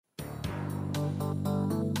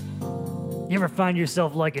You ever find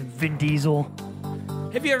yourself liking Vin Diesel?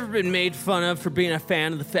 Have you ever been made fun of for being a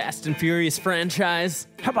fan of the Fast and Furious franchise?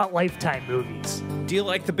 How about Lifetime movies? Do you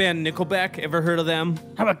like the band Nickelback? Ever heard of them?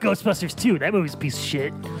 How about Ghostbusters 2? That movie's a piece of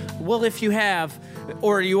shit. Well, if you have,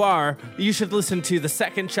 or you are, you should listen to the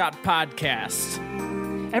Second Shot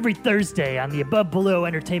Podcast. Every Thursday on the Above Below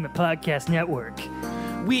Entertainment Podcast Network.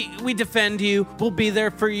 We defend you. We'll be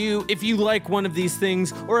there for you if you like one of these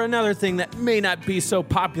things or another thing that may not be so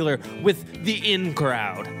popular with the in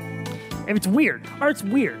crowd. If it's weird, art's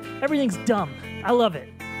weird. Everything's dumb. I love it.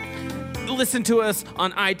 Listen to us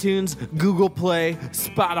on iTunes, Google Play,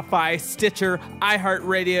 Spotify, Stitcher,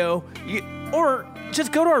 iHeartRadio, or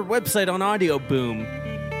just go to our website on Audio Boom.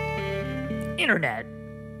 Internet.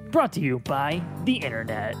 Brought to you by the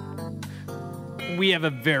Internet. We have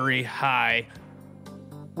a very high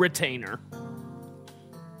retainer.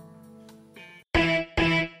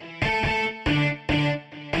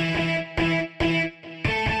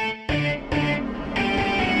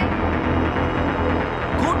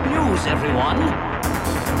 Everyone.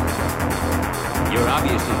 You're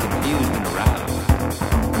obviously confused and aroused.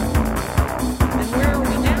 And where are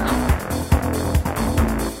we now?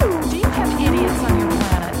 Do you have idiots on your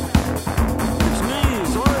planet? It's me,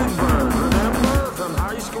 Zoidberg, remember from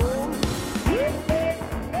high school?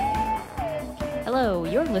 Hello,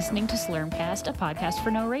 you're listening to Slurmcast, a podcast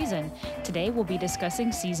for no reason. Today we'll be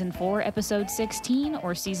discussing Season 4, Episode 16,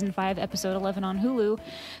 or Season 5, Episode 11 on Hulu,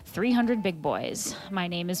 300 Big Boys. My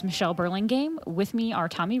name is Michelle Burlingame. With me are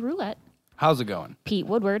Tommy Roulette, How's it going? Pete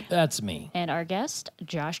Woodward, That's me. and our guest,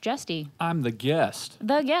 Josh Jesty. I'm the guest.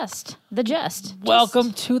 The guest. The jest.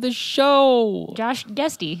 Welcome to the show. Josh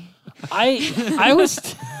Guesty. I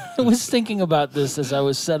was thinking about this as I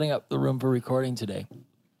was setting up the room for recording today.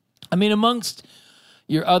 I mean, amongst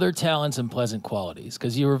your other talents and pleasant qualities,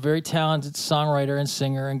 because you were a very talented songwriter and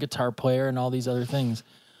singer and guitar player and all these other things.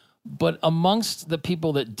 But amongst the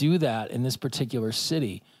people that do that in this particular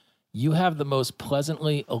city, you have the most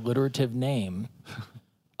pleasantly alliterative name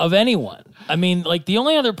of anyone. I mean, like the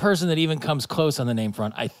only other person that even comes close on the name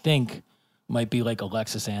front, I think, might be like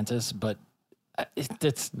Alexis Antis, but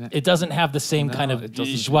it doesn't have the same kind of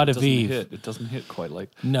joie de vivre. It doesn't hit quite like.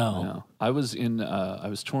 No. I was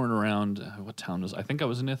touring around. What town was? I think I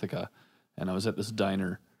was in Ithaca, and I was at this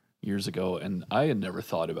diner years ago, and I had never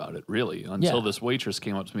thought about it really until this waitress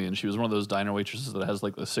came up to me, and she was one of those diner waitresses that has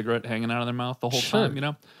like the cigarette hanging out of their mouth the whole time, you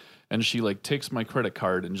know. And she like takes my credit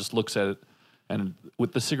card and just looks at it, and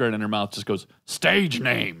with the cigarette in her mouth, just goes, "Stage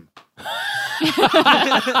name."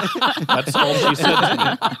 That's all she said to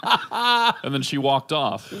me. And then she walked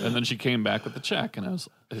off, and then she came back with the check, and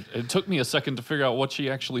it took me a second to figure out what she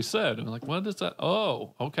actually said. I'm like, what is that?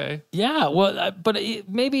 Oh, okay. Yeah, well, but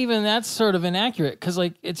maybe even that's sort of inaccurate because,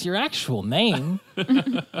 like, it's your actual name,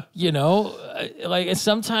 you know? Like,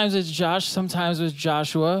 sometimes it's Josh, sometimes it's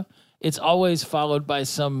Joshua. It's always followed by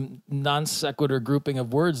some non sequitur grouping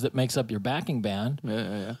of words that makes up your backing band.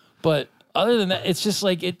 Yeah. But other than that, it's just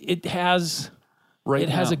like it has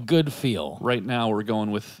a good feel. Right now, we're going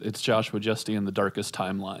with it's Joshua Jesty in the Darkest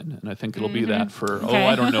Timeline, and I think it'll be that for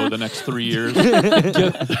I don't know, the next 3 years,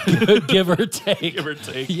 give or take. give or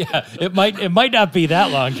take. Yeah, it might not be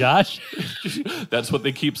that long, Josh. That's what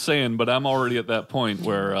they keep saying, but I'm already at that point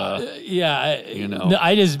where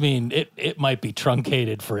I just mean it might be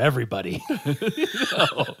truncated for everybody.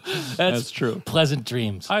 That's true. Pleasant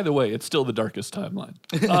dreams. Either way, it's still the Darkest Timeline.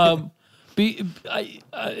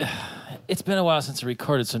 It's been a while since I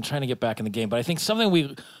recorded, so I'm trying to get back in the game. But I think something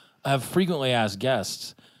we have frequently asked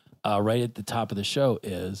guests right at the top of the show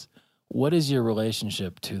is, what is your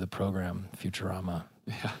relationship to the program Futurama?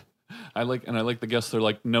 Yeah. I like the guests. They're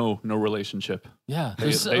like, no relationship. Yeah.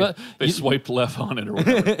 They swiped left on it or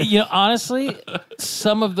whatever. You know, honestly,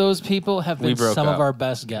 some of those people have been some of our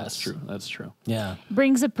best guests. That's true. Yeah.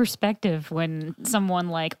 Brings a perspective when someone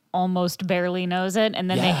like almost barely knows it and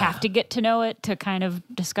then they have to get to know it to kind of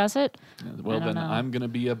discuss it. Well, then I'm going to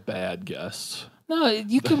be a bad guest. No,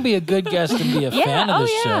 you can be a good guest and be a fan of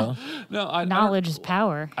this show. No, knowledge is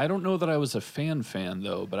power. I don't know that I was a fan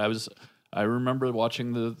though, but I remember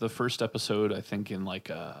watching the first episode, I think in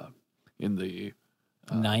like in the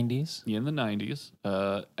 90s. Yeah, in the 90s.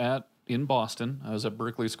 In Boston. I was at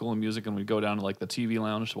Berklee School of Music, and we'd go down to like the TV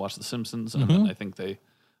lounge to watch The Simpsons, and then I think I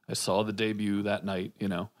saw the debut that night, you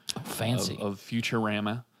know. Fancy. Of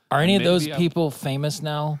Futurama. Are any of those people famous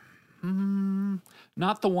now?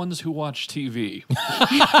 Not the ones who watch TV.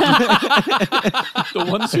 The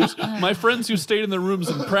ones who, my friends who stayed in their rooms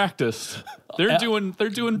and practiced, they're doing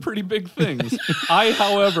pretty big things. I,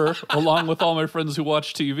 however, along with all my friends who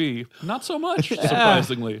watch TV, not so much,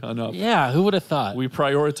 surprisingly enough. Yeah, who would have thought? We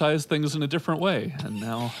prioritize things in a different way, and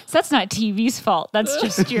now. So that's not TV's fault. That's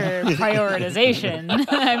just your prioritization.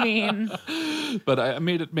 I mean, But I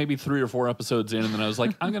made it maybe 3 or 4 episodes in, and then I was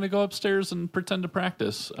like, I'm going to go upstairs and pretend to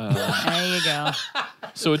practice. there you go.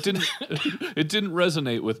 So it didn't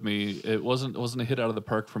resonate with me. It wasn't a hit out of the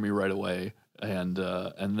park for me right away. And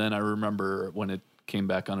then I remember when it came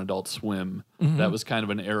back on Adult Swim, that was kind of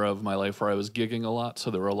an era of my life where I was gigging a lot.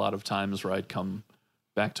 So there were a lot of times where I'd come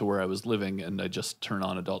back to where I was living and I'd just turn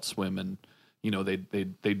on Adult Swim and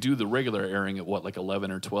they do the regular airing at like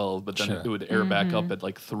 11 or 12, but then it would air back up at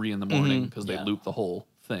like 3 in the morning because they loop the whole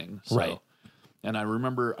thing. So, Right. And I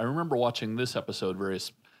remember watching this episode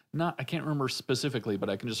I can't remember specifically, but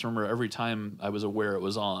I can just remember every time I was aware it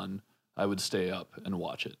was on, I would stay up and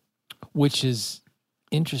watch it. Which is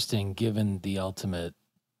interesting given the ultimate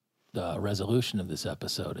resolution of this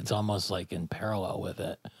episode. It's almost like in parallel with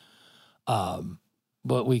it.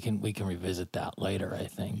 But we can revisit that later, I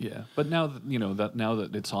think. Yeah, but now that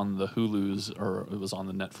it's on the Hulus or it was on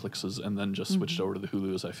the Netflixes and then just switched over to the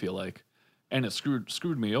Hulus, I feel like, and it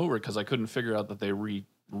screwed me over because I couldn't figure out that they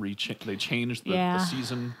changed the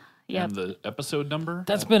season and the episode number.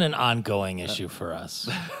 That's been an ongoing issue for us.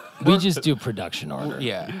 We just do production order.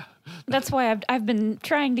 Yeah. That's why I've been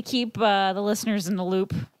trying to keep the listeners in the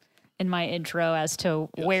loop in my intro as to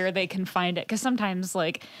where they can find it. Because sometimes,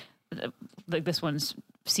 like this one's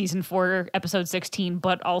season 4, episode 16,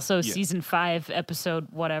 but also season 5, episode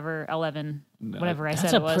 11, whatever I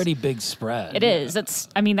said it was. That's a pretty big spread. It is. That's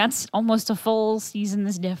almost a full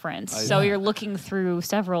season's difference. So you're looking through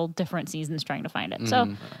several different seasons trying to find it.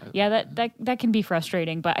 So yeah, that can be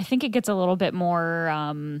frustrating, but I think it gets a little bit more.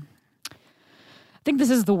 I think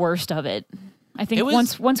this is the worst of it. I think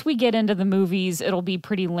once we get into the movies, it'll be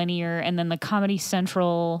pretty linear, and then the Comedy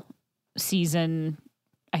Central season,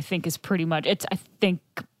 I think, is pretty much. I think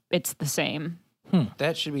it's the same.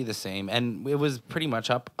 That should be the same, and it was pretty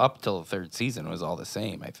much up till the 3rd season was all the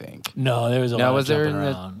same. I think. No, there was a lot of jumping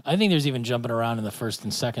around. I think there's even jumping around in the 1st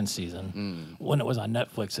and 2nd season when it was on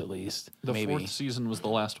Netflix, at least. The 4th season was the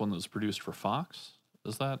last one that was produced for Fox.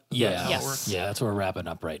 Is that? Yeah, how it works? Yeah, that's what we're wrapping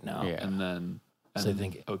up right now. Yeah. And then. So I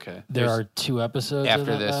think okay. There are 2 episodes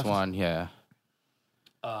after of that this left. one. Yeah.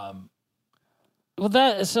 I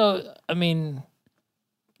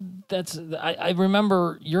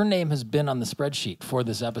remember your name has been on the spreadsheet for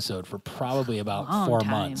this episode for probably about Long 4 time.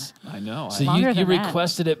 months. I know. So Longer you than that.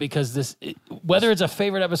 requested it because whether it's a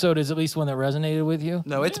favorite episode is at least one that resonated with you.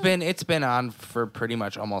 No, it's been on for pretty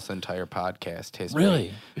much almost the entire podcast history.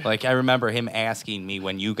 Really? Like I remember him asking me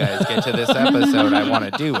when you guys get to this episode, I want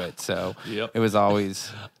to do it. So it was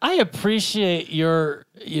always. I appreciate your,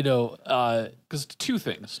 because two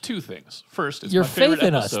things. First, it's your my favorite faith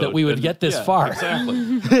in us episode, that we would and- get this yeah, far.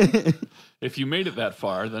 Exactly. If you made it that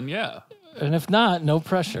far, then yeah. And if not, no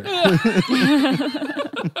pressure.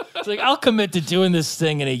 It's like, I'll commit to doing this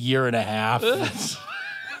thing in a year and a half. It's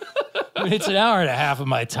an hour and a half of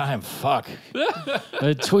my time. Fuck.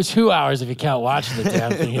 2 hours if you count watching the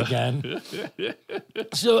damn thing again.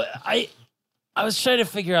 So I was trying to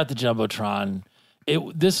figure out the Jumbotron.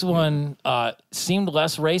 This one seemed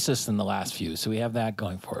less racist than the last few, so we have that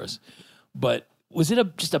going for us. But was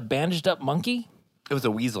it just a bandaged up monkey? It was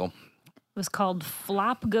a weasel. It was called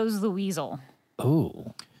Flop Goes the Weasel.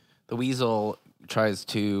 Ooh. The weasel tries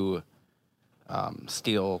to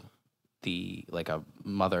steal a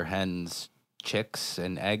mother hen's chicks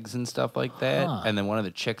and eggs and stuff like that. Huh. And then one of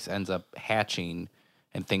the chicks ends up hatching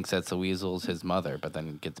and thinks that's the weasel's his mother, but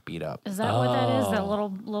then gets beat up. Is that what that is? That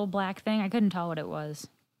little black thing? I couldn't tell what it was.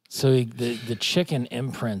 So the chicken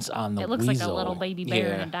imprints on the It looks weasel. like a little baby bear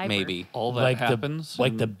in a Yeah, diaper. maybe. All that like happens.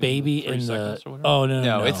 the baby 3 in the. seconds or whatever? Oh no!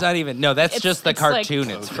 No, it's not even. No, that's just the it's like- cartoon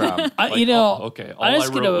it's from. Okay. All I'm I just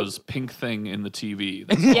wrote gonna- was pink thing in the TV.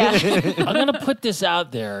 That's Yeah. I'm gonna put this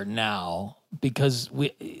out there now because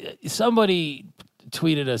somebody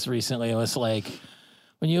tweeted us recently and was like,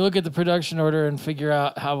 when you look at the production order and figure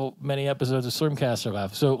out how many episodes of Slimcast are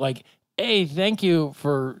left. So like, hey, thank you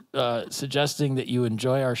for suggesting that you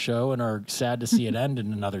enjoy our show and are sad to see it end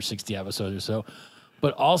in another 60 episodes or so.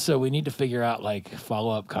 But also, we need to figure out like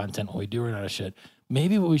follow-up content when we do run out of shit.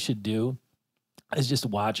 Maybe what we should do is just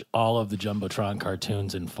watch all of the Jumbotron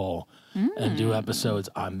cartoons in full and do episodes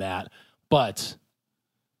on that. But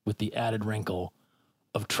with the added wrinkle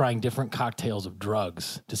of trying different cocktails of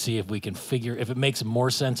drugs to see if we can figure if it makes more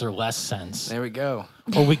sense or less sense. There we go.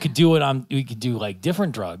 Or we could do like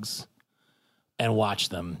different drugs and watch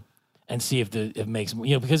them and see if it makes,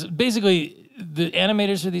 because basically the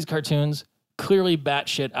animators for these cartoons clearly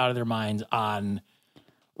batshit out of their minds on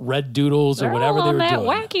Red Doodles or whatever they were that doing.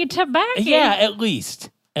 wacky tobacco. Yeah, at least.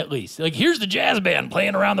 Like, here's the jazz band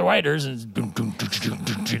playing around the writers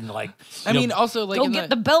and like. I mean, also like Go get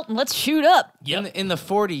the belt and let's shoot up. in the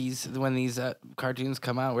 40s when these cartoons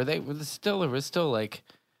come out, there was still like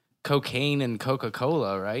cocaine and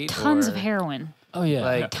Coca-Cola, right? Tons Or, of heroin. Oh yeah,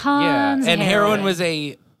 like Tons and of heroin heroin. was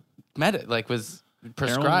was Heroin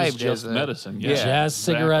prescribed was just as a medicine. Yeah. jazz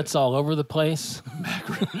cigarettes all over the place.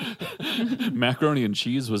 Macaroni and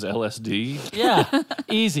cheese was LSD. Yeah,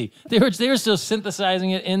 easy. They were still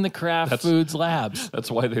synthesizing it in the Kraft Foods labs.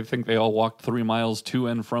 That's why they think they all walked 3 miles to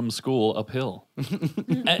and from school uphill.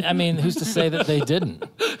 I mean, who's to say that they didn't?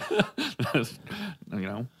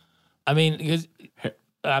 I mean, because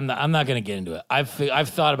I'm not going to get into it. I've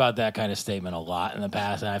thought about that kind of statement a lot in the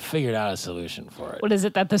past, and I've figured out a solution for it. What is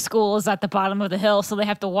it that the school is at the bottom of the hill, so they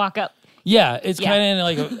have to walk up? Yeah, it's kind of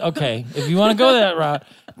like, okay, if you want to go that route,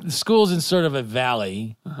 the school's in sort of a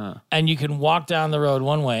valley, and you can walk down the road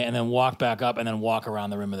one way and then walk back up and then walk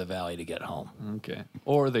around the rim of the valley to get home. Okay.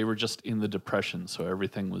 Or they were just in the Depression, so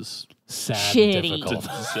everything was Sad Shitty. and difficult.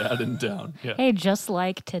 sad and down. Yeah. Hey, just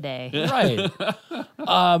like today. Right.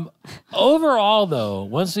 Overall, though,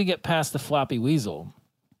 once we get past the floppy weasel,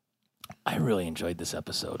 I really enjoyed this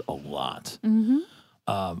episode a lot. Mm-hmm.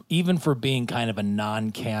 Even for being kind of a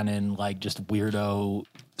non-canon, like just weirdo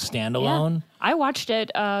standalone. Yeah. I watched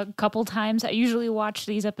it a couple times. I usually watch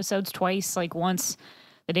these episodes twice, like once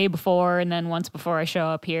the day before and then once before I show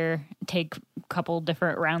up here, take a couple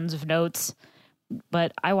different rounds of notes.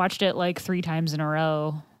 But I watched it like 3 times in a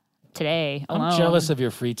row today alone. I'm jealous of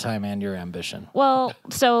your free time and your ambition. Well,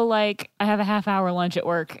 so like I have a half-hour lunch at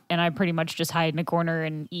work and I pretty much just hide in a corner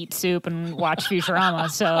and eat soup and watch Futurama.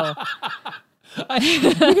 So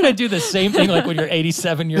You're going to do the same thing like when you're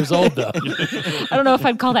 87 years old, though. I don't know if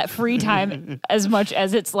I'd call that free time as much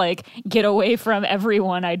as it's like get away from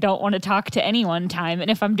everyone. I don't want to talk to anyone time. And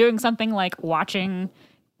if I'm doing something like watching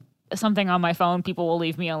something on my phone, people will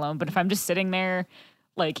leave me alone. But if I'm just sitting there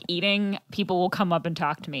like eating, people will come up and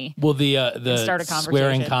talk to me. Will the start a conversation.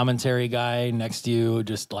 swearing commentary guy next to you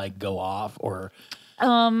just like go off or?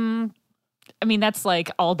 I mean, that's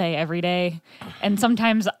like all day, every day. And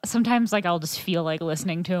sometimes like I'll just feel like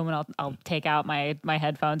listening to him and I'll take out my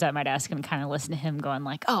headphones at my desk and kind of listen to him going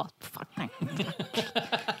like, oh, fuck,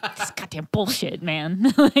 this goddamn bullshit,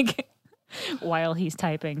 man. Like while he's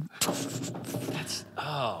typing.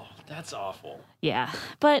 That's awful. Yeah.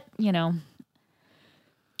 But, you know.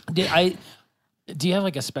 Do you have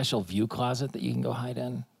like a special view closet that you can go hide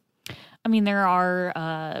in? I mean, there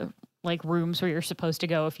are like rooms where you're supposed to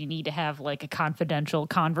go if you need to have like a confidential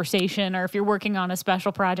conversation or if you're working on a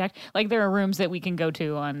special project. Like there are rooms that we can go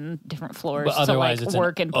to on different floors But otherwise, to like it's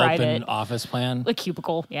work an in private. open office plan. A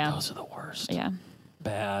cubicle, yeah. Those are the worst. Yeah.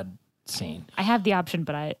 Bad scene. I have the option,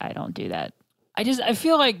 but I don't do that. I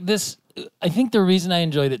feel like this. I think the reason I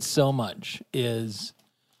enjoyed it so much is,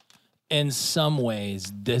 in some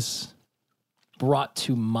ways, this brought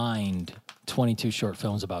to mind 22 short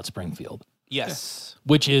films about Springfield. Yes.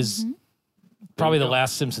 Which is probably the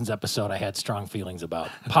last Simpsons episode I had strong feelings about,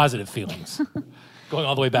 positive feelings, going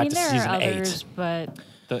all the way back to there season are others, 8. but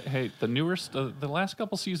The last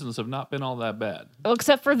couple seasons have not been all that bad. well,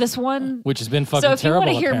 except for this one. Which has been fucking So if you terrible.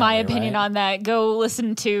 want to hear my apparently, opinion right? on that, go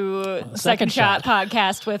listen to Second Shot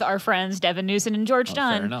podcast with our friends Devin Newsom and George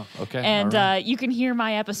Dunn. Fair enough. Okay. And all right. you can hear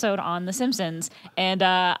my episode on The Simpsons. And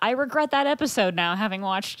I regret that episode now, having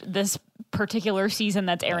watched this particular season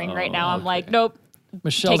that's airing right now. I'm like, nope.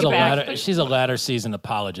 Michelle's Take it back. she's a latter season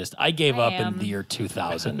apologist. I gave up in am. the year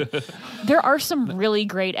 2000. There are some really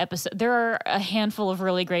great episodes. There are a handful of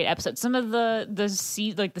really great episodes. Some of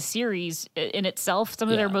the series in itself, some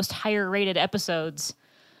of their most higher rated episodes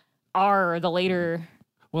are the later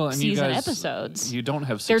Well, and season you guys, episodes. You don't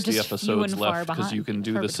have They're 60 just few episodes and far left because behind- you can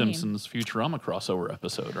do far the between. Simpsons Futurama crossover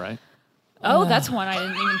episode, right? Oh, that's one I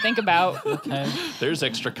didn't even think about. There's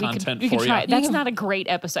extra content We could for try. you. That's not a great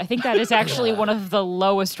episode. I think that is actually one of the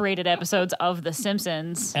lowest rated episodes of The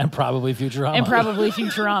Simpsons. And probably Futurama. And probably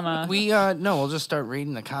Futurama. We'll just start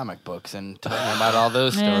reading the comic books and talking about all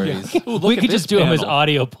those stories. we could just do them as panel.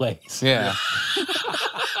 audio plays. Yeah.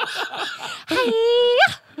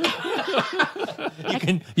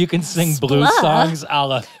 You can sing blues songs a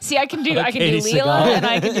la See, I can do Katie Leela Seagal. and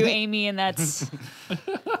I can do Amy, and that's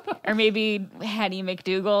or maybe Hattie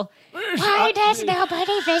McDougal. Why does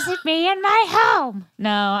nobody visit me in my home?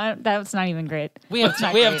 No, that's not even great. We have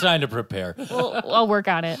time to prepare. I'll work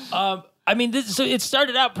on it. I mean, so it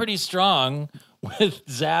started out pretty strong with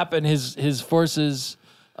Zap and his forces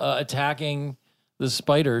attacking the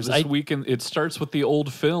spiders. This weekend, it starts with the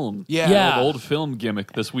old film. Yeah. The old film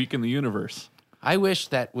gimmick, This Week in the Universe. I wish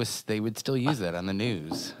they would still use that on the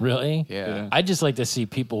news. Really? Yeah. I'd just like to see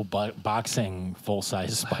people boxing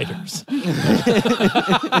full-size spiders.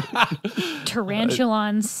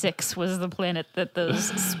 Tarantulan 6 was the planet that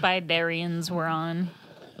those Spidarians were on.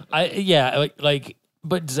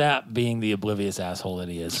 But Zap, being the oblivious asshole that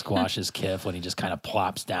he is, squashes Kif when he just kind of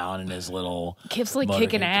plops down in his little Kif's like motorcade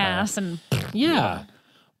kicking car. ass and Yeah.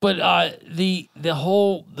 But the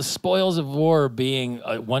spoils of war being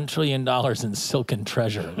 $1 trillion in silken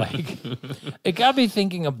treasure, like it got me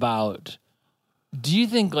thinking about, do you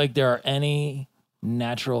think like there are any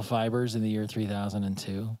natural fibers in the year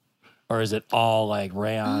 3002? Or is it all like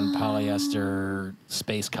rayon, polyester,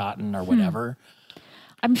 space cotton, or whatever?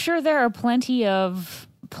 I'm sure there are plenty of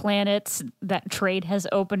planets that trade has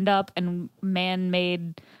opened up and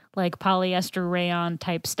man-made like polyester rayon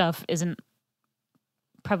type stuff isn't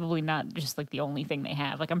probably not just like the only thing they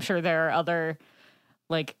have. Like I'm sure there are other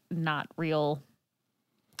like not real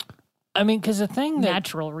I mean, because the thing that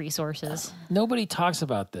natural resources. nobody talks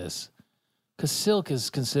about this, because silk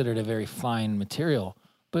is considered a very fine material,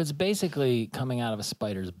 but it's basically coming out of a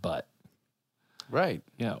spider's butt. Right.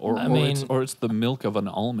 Yeah, or it's the milk of an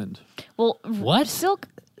almond, Well, What? silk?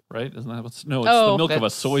 right? Isn't that what's... No, it's Oh. the milk of a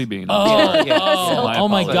That's- soybean. Oh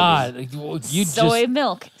my apologies. God! You Soy just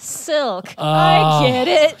milk, silk. I get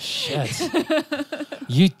it. shit.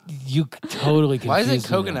 you totally confused Why is it me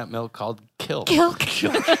coconut milk called Kilk? Milk.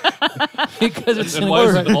 there. Because it's And an why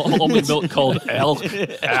is word. it almond milk called elk?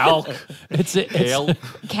 Elk. It's Elk.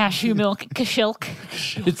 Cashew milk, kashilk.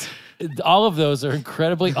 all of those are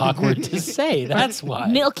incredibly awkward to say. That's why.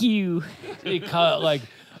 Milk you. Because, like,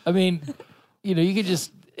 I mean, you know, you could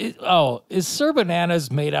just. Is Sir Bananas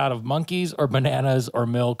made out of monkeys or bananas or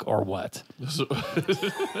milk or what?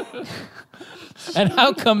 And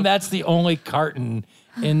how come that's the only carton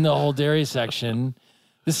in the whole dairy section?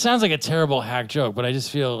 This sounds like a terrible hack joke, but I just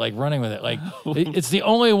feel like running with it. Like, it's the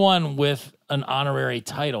only one with an honorary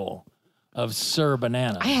title of Sir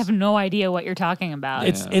Bananas. I have no idea what you're talking about.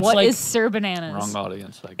 It's What like is Sir Bananas? Wrong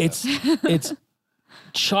audience, I guess. it's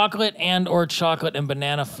chocolate and or chocolate and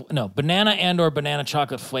banana and or banana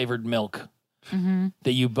chocolate flavored milk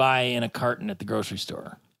that you buy in a carton at the grocery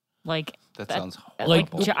store. Like That sounds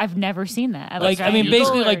like horrible. I've never seen that. Like, I mean,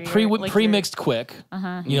 basically like pre pre-mixed quick,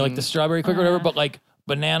 you know, like the strawberry quick or whatever, but like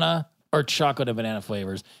banana or chocolate and banana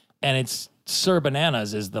flavors. And it's Sir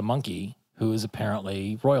Bananas is the monkey who is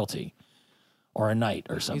apparently royalty or a knight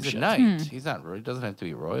or some He's shit. a knight. He's not. He doesn't have to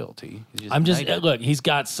be royalty. He's just I'm just knighted. look. He's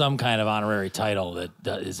got some kind of honorary title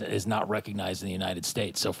that is not recognized in the United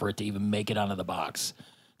States. So for it to even make it onto the box,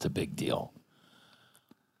 it's a big deal.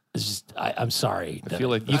 It's just I'm sorry. I feel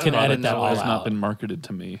like you can edit that all has out. not been marketed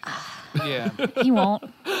to me. Yeah. He won't.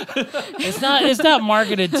 It's not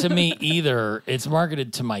marketed to me either. It's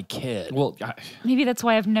marketed to my kid. Well, Maybe that's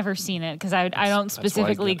why I've never seen it because I don't why I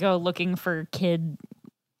specifically get go looking for kid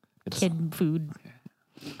food.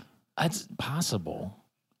 It's possible.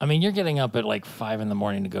 I mean, you're getting up at like 5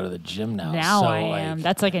 a.m. to go to the gym now. Now so I like, am.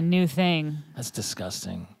 That's like a new thing. That's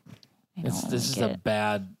disgusting. I This don't is like a it.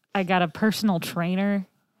 bad. I got a personal trainer.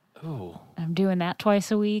 Ooh, I'm doing that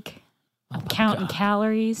twice a week. I'm counting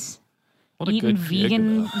calories. what a Eating good gig,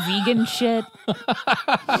 vegan though. vegan shit.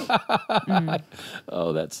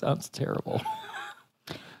 oh, that sounds terrible.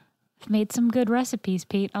 I've made some good recipes,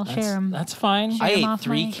 Pete. I'll share them. That's fine. I them ate off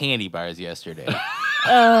 3 my- candy bars yesterday.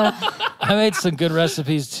 I made some good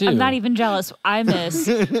recipes too. I'm not even jealous. I miss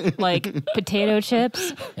like potato chips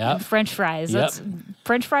Yep. and French fries. Yep.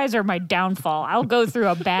 French fries are my downfall. I'll go through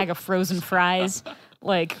a bag of frozen fries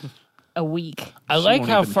like a week. I like won't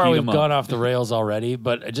how even far heat we've 'em up. gone off the rails already,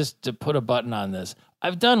 but just to put a button on this,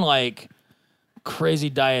 I've done like crazy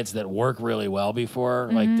diets that work really well before.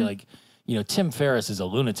 Like you know, Tim Ferriss is a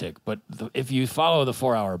lunatic, but if you follow the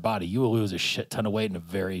 4-hour body, you will lose a shit ton of weight in a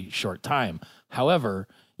very short time. However,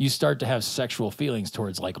 you start to have sexual feelings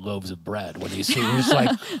towards like loaves of bread when you see you're just like,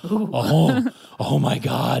 oh my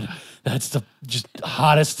God, that's the just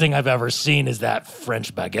hottest thing I've ever seen is that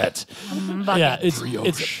French baguette.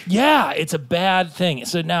 Yeah, it's a bad thing.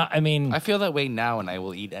 So now, I mean, I feel that way now, and I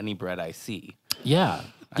will eat any bread I see. yeah.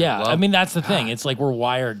 love- I mean, that's the thing. It's like we're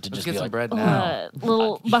wired to Let's just get be some like, bread now.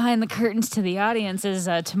 Little behind the curtains to the audience is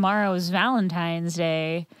tomorrow's Valentine's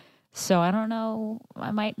Day. So I don't know.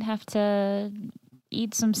 I might have to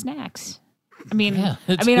eat some snacks. I mean, Yeah.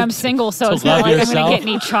 I'm single, so To it's not love like I'm yourself. gonna get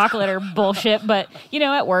any chocolate or bullshit. But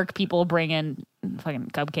at work, people bring in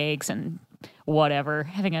fucking cupcakes and whatever,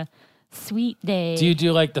 having a sweet day. Do you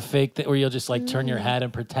do like the fake thing where you'll just like turn your head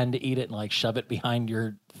and pretend to eat it and like shove it behind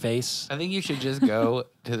your face? I think you should just go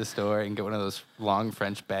to the store and get one of those long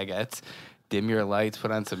French baguettes, dim your lights,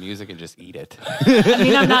 put on some music, and just eat it.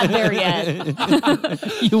 I'm not there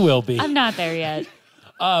yet. You will be. I'm not there yet.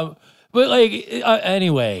 But like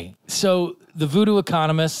anyway, so the Voodoo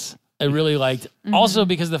Economists I really liked. Also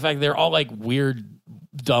because of the fact they're all like weird,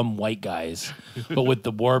 dumb white guys, but with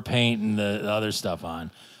the war paint and the other stuff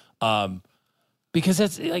on. Because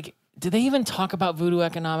that's like, do they even talk about voodoo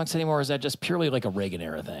economics anymore? Or is that just purely like a Reagan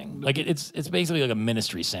era thing? Like it's basically like a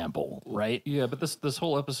ministry sample, right? Yeah, but this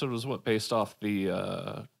whole episode was based off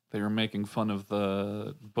the they were making fun of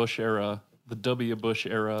the Bush era, the W. Bush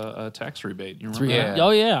era tax rebate. You remember that? Oh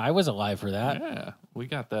yeah, I was alive for that. Yeah, we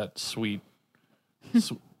got that sweet.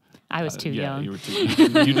 I was too young. You were too. You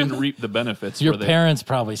didn't reap the benefits. Your were they? parents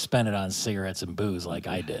probably spent it on cigarettes and booze like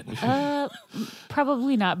I did.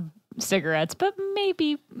 Probably not cigarettes, but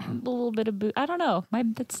maybe a little bit of booze. I don't know.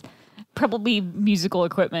 That's probably musical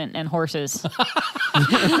equipment and horses.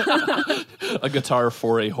 A guitar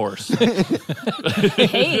for a horse.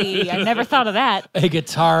 Hey, I never thought of that. A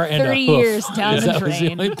guitar and 30 a hoof. years down the That was the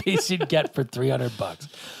drain. only piece you'd get for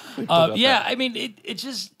 $300. Yeah, I mean, it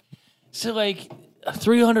just so like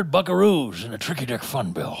 300 buckaroos and a tricky dick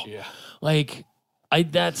fun bill. Yeah, like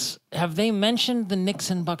have they mentioned the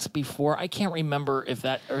Nixon bucks before? I can't remember if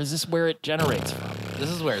that or is this where it generates from? This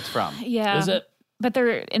is where it's from. Yeah. Is it? But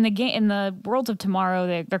they're in the Worlds of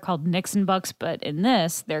Tomorrow. They're called Nixon bucks, but in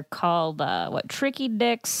this they're called Tricky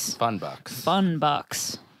Dicks Fun bucks. Fun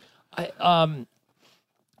bucks. I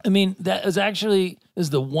mean, that is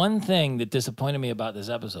the one thing that disappointed me about this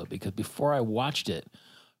episode because before I watched it,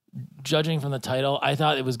 judging from the title, I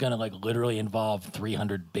thought it was going to like literally involve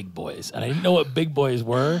 300 big boys, and I didn't know what big boys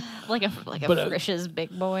were, Like a Frisch's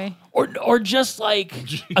big boy. or just like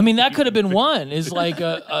I mean that could have been one is like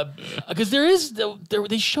because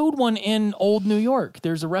they showed one in Old New York.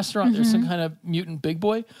 There's a restaurant. There's some kind of mutant big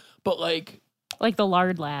boy, but like the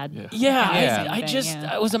lard lad. yeah, I Same just thing,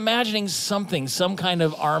 I was imagining some kind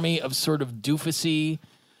of army of sort of doofusy,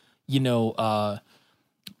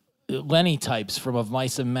 Lenny types from Of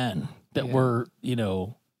Mice and Men that were,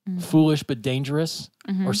 foolish but dangerous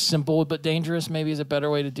or simple but dangerous, maybe is a better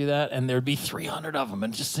way to do that. And there'd be 300 of them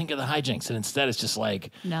and just think of the hijinks. And instead it's just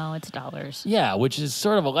like, No, it's dollars. yeah, which is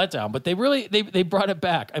sort of a letdown, but they really, they brought it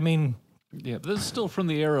back. I mean, yeah. But this is still from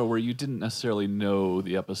the era where you didn't necessarily know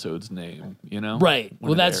the episode's name. You know, Right.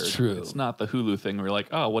 When Well, it that's aired. true. It's not the Hulu thing where you're like,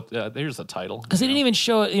 oh, what? There's a title. because they didn't even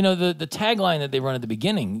show it, the tagline that they run at the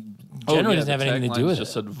beginning generally doesn't have anything to do with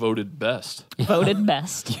just it. said voted best. Voted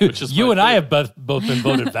best. Which is You my and I favorite. have both been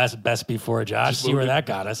voted best before, Josh. See where that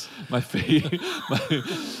got us. My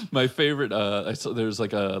my favorite. I saw there's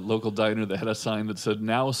like a local diner that had a sign that said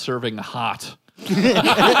 "Now serving hot." And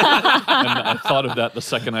I thought of that the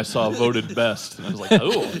second I saw voted best, and I was like,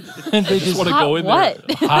 "Oh, And they I just want to Hot go in what?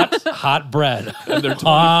 there." hot bread. And they're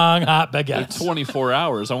Long hot They're baguettes. 24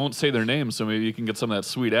 hours. I won't say their names, so maybe you can get some of that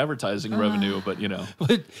sweet advertising revenue. But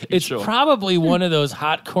It's show 'em. probably one of those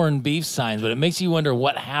hot corned beef signs, but it makes you wonder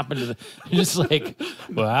what happened to the. You're just like,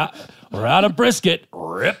 well, we're out of brisket.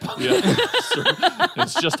 Rip. yeah,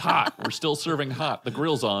 it's just hot. We're still serving hot. The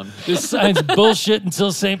grill's on. This sign's bullshit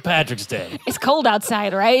until St. Patrick's Day. It's cold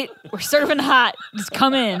outside, right? We're serving hot. Just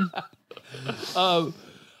come in.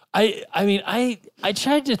 I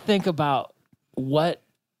tried to think about what.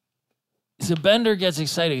 So Bender gets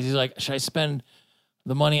excited. He's like, should I spend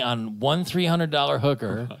the money on one $300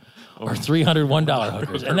 hooker or 300 $1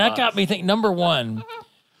 hookers? And that got me thinking, number one,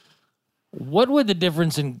 what would the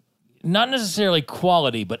difference in not necessarily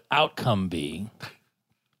quality, but outcome be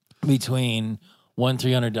between one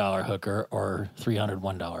 $300 hooker or 300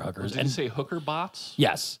 $1 hookers? Did you say hooker bots?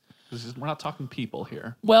 Yes. We're not talking people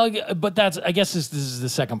here. Well, but I guess this is the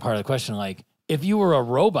second part of the question. Like, if you were a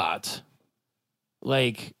robot,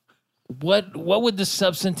 like, what would the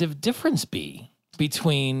substantive difference be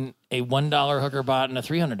between a $1 hooker bot and a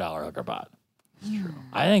 $300 hooker bot?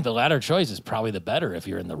 I think the latter choice is probably the better if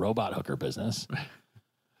you're in the robot hooker business.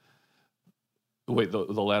 Wait, the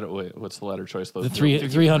latter. Wait, what's the latter choice? The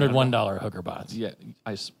 $300 $1 hooker bots. Yeah,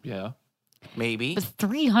 yeah. Maybe. But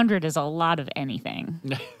 300 is a lot of anything.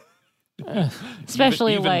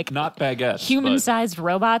 Especially Even like not baguettes, human-sized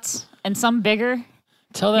robots and some bigger.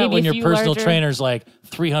 Tell that Maybe when a your few personal larger. trainer's like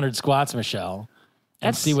 300 squats, Michelle, and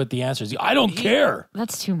That's- see what the answer is. I don't care.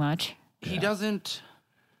 That's too much. He doesn't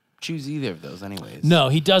choose either of those anyways. No,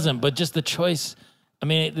 he doesn't. But just the choice I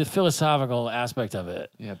mean, the philosophical aspect of it.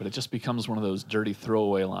 Yeah, but it just becomes one of those dirty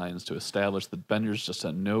throwaway lines to establish that Bender's just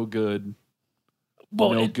a no good.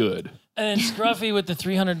 Good. And Scruffy with the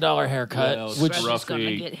 $300 haircut, Well, which Scruffy's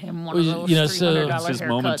gonna get him one was, of those you know, so $300 It's his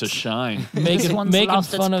moment to haircuts. shine. This one's making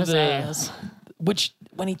lost fun its of pizzazz. which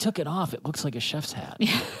when he took it off, it looks like a chef's hat.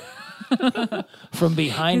 From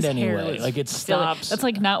behind His hair anyway, was like it silly. stops. That's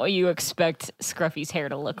like not what you expect Scruffy's hair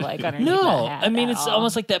to look like underneath no, that hat I mean at it's all.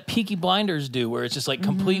 almost like that Peaky Blinders do, where it's just like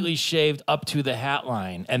completely shaved up to the hat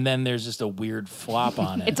line, and then there's just a weird flop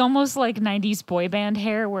on it. It's almost like '90s boy band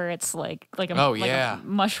hair, where it's like a, Oh, like yeah. a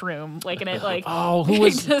mushroom, like and it like Oh, who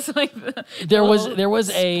was- just like the there was little a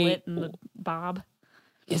split in the bob.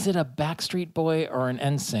 Is it a Backstreet Boy or an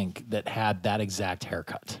NSYNC that had that exact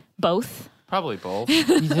haircut? Both, Probably both. You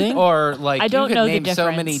think? Or like I don't you could know the name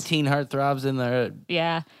so many difference. teen heartthrobs in the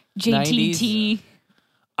yeah. JTT.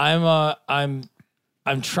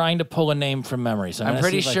 I'm trying to pull a name from memory, so I'm I'm gonna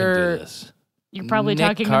pretty see if I can do sure this. You're probably Nick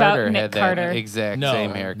talking Carter about Nick had Carter. that exact No,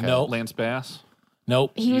 same haircut. no. Lance Bass.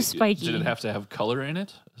 Nope. He was spiky. Did it have to have color in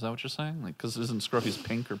it? Is that what you're saying? Like, because isn't Scruffy's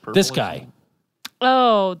pink or purple? This or guy. something?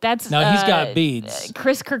 Oh, that's No, he's got beads.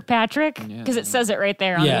 Chris Kirkpatrick, because it says it right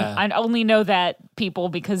there. Yeah. I only know that people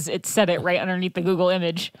because it said it right underneath the Google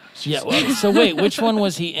image. Yeah. Well, so wait, which one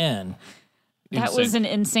was he in? That was an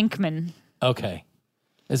NSYNCman. Okay.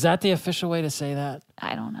 Is that the official way to say that?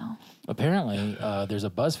 I don't know. Apparently, there's a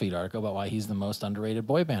BuzzFeed article about why he's the most underrated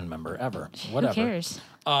boy band member ever. Whatever. Who cares?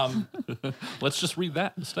 Let's just read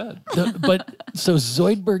that instead. So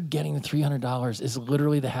Zoidberg getting the $300 is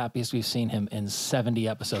literally the happiest we've seen him in 70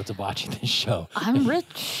 episodes of watching this show. I'm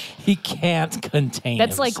rich. He can't contain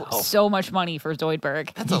That's like himself. so much money for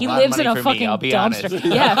Zoidberg. That's a he lot of lives in money a for me, fucking I'll be dumpster. honest.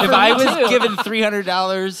 Yeah, If for I me was too. given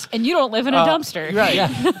 $300, and you don't live in a dumpster, right?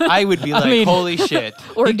 I would be like, mean- holy shit.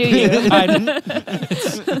 Or do you?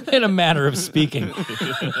 in a manner of speaking.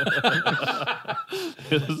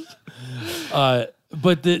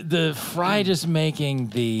 But the Fry just making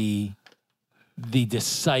the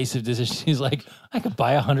decisive decision. He's like, I could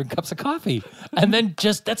buy 100 cups of coffee. And then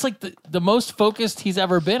that's like the most focused he's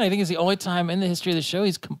ever been. I think it's the only time in the history of the show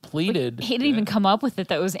he's completed. He didn't even come up with it.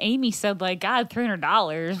 That was Amy said, like, God,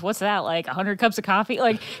 $300. What's that? Like 100 cups of coffee?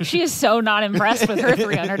 Like, she is so not impressed with her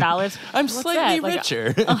 $300. I'm What's slightly that? Like,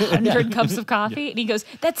 richer. 100 cups of coffee? And he goes,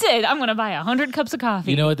 that's it. I'm going to buy 100 cups of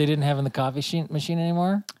coffee. You know what they didn't have in the coffee machine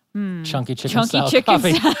anymore? Chunky chicken Chunky style chicken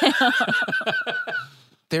coffee.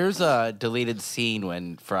 There's a deleted scene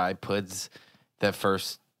when Fry puts the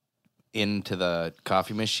first into the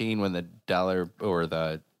coffee machine when the dollar or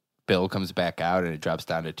the bill comes back out and it drops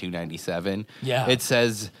down to $2.97. Yeah. It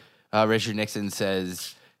says, Richard Nixon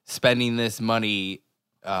says, spending this money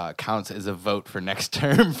counts as a vote for next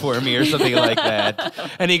term for me or something like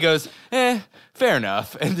that. And he goes, fair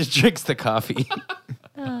enough. And just drinks the coffee.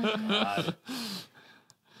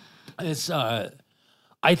 It's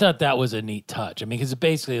I thought that was a neat touch. I mean, because it's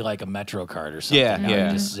basically like a Metro card or something. Yeah, Now yeah.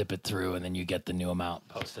 You just zip it through, and then you get the new amount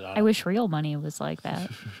posted on I it. wish real money was like that.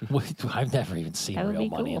 I've never even seen That would real be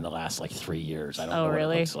money cool. in the last like 3 years. I don't Oh, know what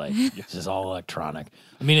really? it looks like. It's just all electronic.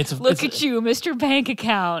 I mean, it's Look at you, Mr. Bank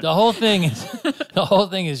Account. The whole thing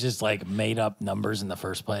is just like made up numbers in the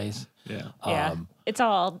first place. Yeah. Yeah, it's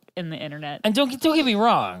all in the internet. And don't get me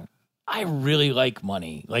wrong, I really like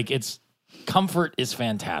money. Like comfort is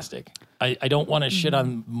fantastic. I don't want to shit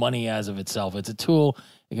on money as of itself. It's a tool.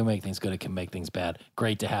 It can make things good. It can make things bad.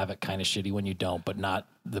 Great to have it. Kind of shitty when you don't, but not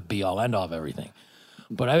the be all end all of everything.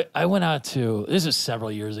 But I went out to, this was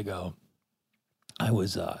several years ago. I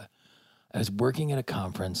was working at a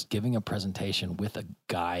conference, giving a presentation with a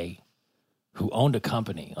guy who owned a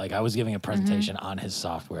company. Like I was giving a presentation on his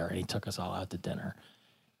software, and he took us all out to dinner.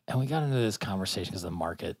 And we got into this conversation because the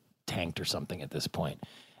market tanked or something at this point.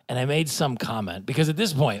 And I made some comment because at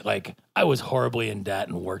this point, like I was horribly in debt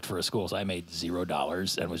and worked for a school. So I made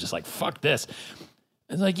 $0 and was just like, fuck this.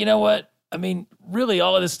 It's like, you know what? I mean, really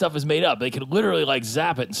all of this stuff is made up. They could literally like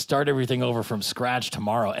zap it and start everything over from scratch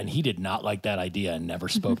tomorrow. And he did not like that idea and never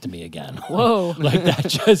spoke to me again. Whoa. Like that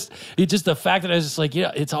just the fact that I was just like,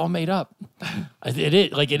 yeah, it's all made up.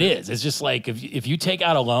 It is. It's just like if you take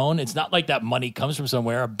out a loan, it's not like that money comes from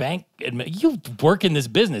somewhere. A bank, you work in this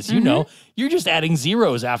business, you know, you're just adding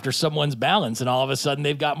zeros after someone's balance and all of a sudden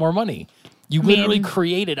they've got more money. You literally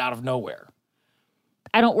create it out of nowhere.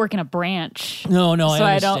 I don't work in a branch. No, so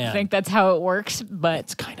I understand. don't think that's how it works. But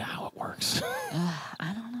That's kind of how it works.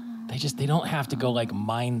 I don't know. They don't have to go like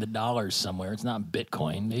mine the dollars somewhere. It's not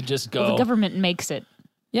Bitcoin. They just go. the government makes it.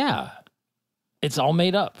 Yeah, it's all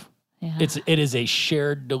made up. Yeah. It is a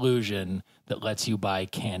shared delusion that lets you buy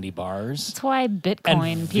candy bars. That's why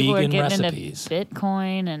Bitcoin, And people are vegan getting recipes. into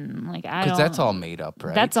Bitcoin and like, I don't. Because that's all made up,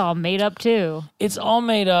 right? That's all made up too. It's all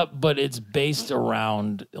made up, but it's based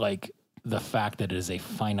around like the fact that it is a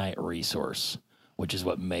finite resource, which is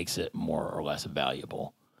what makes it more or less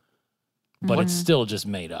valuable. But it's still just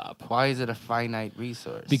made up. Why is it a finite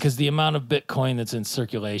resource? Because the amount of Bitcoin that's in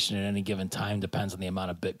circulation at any given time depends on the amount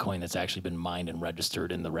of Bitcoin that's actually been mined and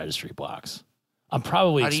registered in the registry blocks. I'm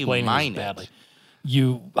probably How do you explaining mine this it? badly.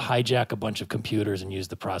 You hijack a bunch of computers and use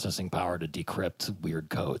the processing power to decrypt weird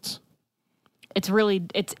codes. It's really,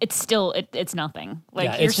 it's still, it's nothing. Like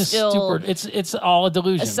yeah, you're it's just still stupid. It's all a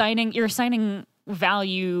delusion. you're assigning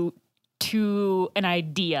value to an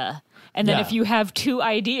idea. And then Yeah. if you have two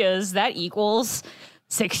ideas, that equals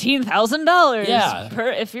 $16,000. Yeah.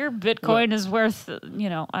 If your Bitcoin is worth, I don't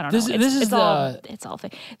know. This is It's all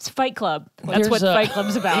fake. It's Fight Club. That's Here's what a- Fight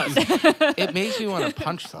Club's about. it makes me want to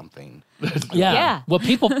punch something. Yeah. Yeah. Well,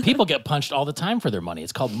 people get punched all the time for their money.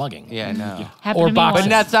 It's called mugging. Yeah, I know. Happened Or to me boxing. But once.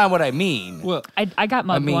 that's not what I mean. Well, I got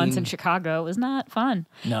mugged once in mean- Chicago. It was not fun.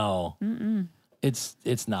 No.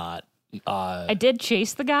 It's not. I did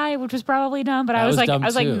chase the guy, which was probably dumb, but I was dumb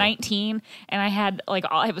like too. 19 and I had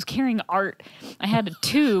I was carrying art. I had a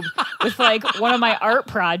tube with like one of my art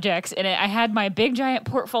projects in it. I had my big giant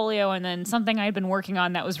portfolio and then something I'd been working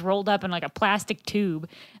on that was rolled up in like a plastic tube.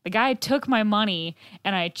 The guy took my money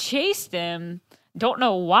and I chased him. Don't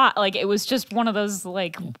know why. Like it was just one of those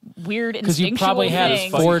like weird instinctual Because you probably had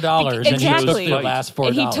things. $4 and Exactly. you took the last $4.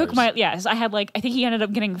 And he took my I had I think he ended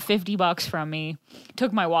up getting $50 from me.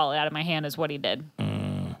 Took my wallet out of my hand is what he did.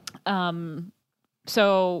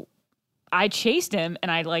 So I chased him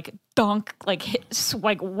and I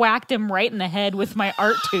whacked him right in the head with my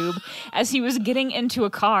art tube as he was getting into a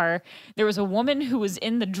car. There was a woman who was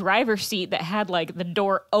in the driver's seat that had like the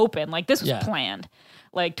door open. Like this was Yeah. planned.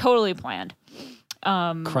 Like totally planned.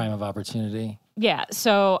 Crime of opportunity. Yeah,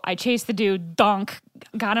 so I chased the dude,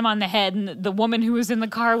 got him on the head, and the woman who was in the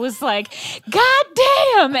car was like, "God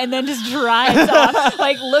damn!" and then just drives off,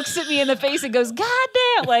 like looks at me in the face and goes, "God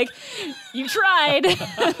damn!" Like, you tried,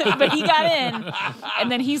 but he got in. And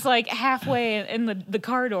then he's like halfway in the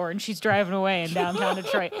car door, and she's driving away in downtown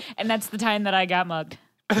Detroit. And that's the time that I got mugged.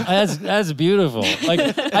 That's beautiful. Like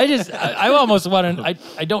I almost want to.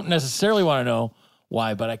 I don't necessarily want to know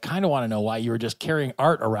why, but I kind of want to know why you were just carrying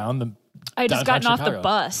art around the. I just downtown gotten off the Chicago.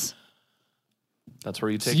 bus. that's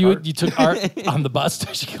where you So take you art. you took art on the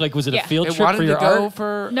bus? Like, was it Yeah. a field It trip wanted for to your go art?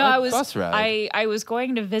 for No, a I was bus ride. I was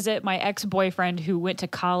going to visit my ex-boyfriend who went to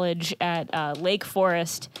college at Lake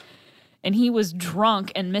Forest, and he was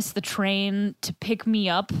drunk and missed the train to pick me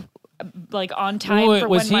up like on time Wait, for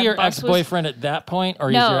was when he my your bus ex-boyfriend at that point, or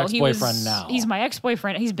he's your ex-boyfriend now? He's my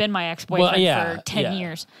ex-boyfriend. He's been my ex-boyfriend Well, yeah, for 10 yeah.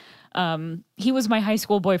 years. He was my high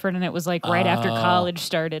school boyfriend, and it was like right after college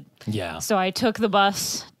started. Yeah. So I took the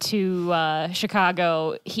bus to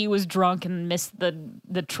Chicago. He was drunk and missed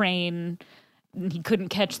the train. He couldn't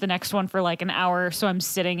catch the next one for like an hour. So I'm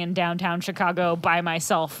sitting in downtown Chicago by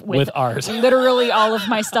myself with art. literally all of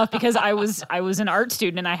my stuff because I was an art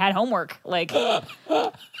student and I had homework. Like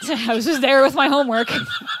I was just there with my homework.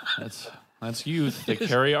 That's youth. They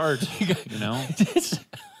carry art. You know.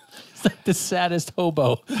 It's like the saddest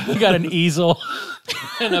hobo. You got an easel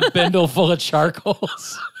and a bindle full of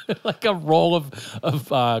charcoals, like a roll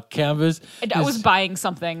of canvas. And I was buying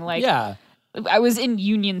something like Yeah. I was in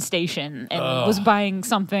Union Station and was buying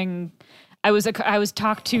something. I was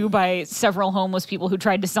talked to by several homeless people who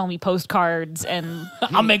tried to sell me postcards and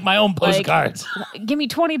I'll make my own postcards. give me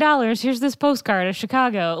 $20. Here's this postcard of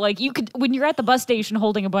Chicago. Like you could when you're at the bus station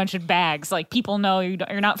holding a bunch of bags, like people know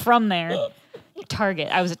you're not from there. Target.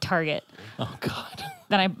 I was at Target. Oh God.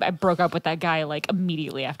 Then I broke up with that guy like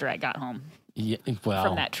immediately after I got home. Yeah, well,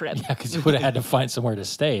 From that trip. Yeah, because you would have had to find somewhere to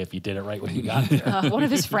stay if you did it right when you got there. One of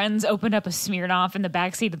his friends opened up a Smirnoff in the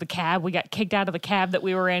backseat of the cab. We got kicked out of the cab that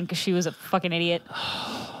we were in because she was a fucking idiot.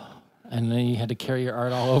 And then you had to carry your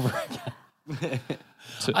art all over again.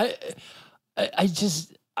 I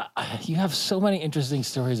just you have so many interesting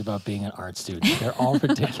stories about being an art student. They're all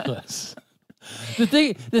ridiculous. The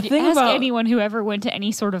thing Ask about anyone who ever went to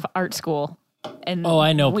any sort of art school. And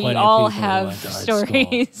I know we plenty all of people have who went to art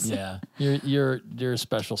stories. School. Yeah, you're a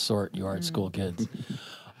special sort. You art school kids.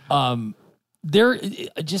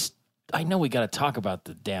 I know we got to talk about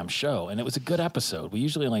the damn show, and it was a good episode. We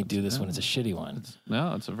usually only do this when it's a shitty one.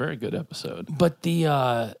 No, it's a very good episode. But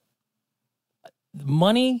the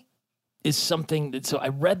money is something that. So I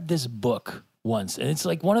read this book once. And it's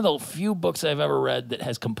like one of the few books I've ever read that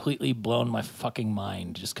has completely blown my fucking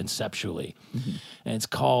mind, just conceptually. And it's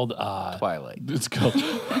called Twilight. It's called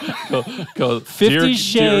 50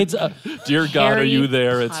 Shades of... Dear God, are you Harry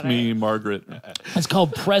there? It's Potter. me, Margaret. It's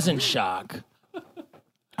called Present Shock.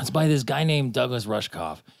 It's by this guy named Douglas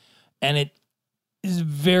Rushkoff. And it is a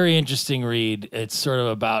very interesting read. It's sort of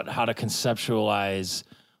about how to conceptualize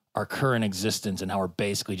our current existence and how we're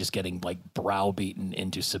basically just getting like browbeaten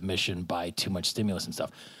into submission by too much stimulus and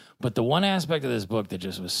stuff. But the one aspect of this book that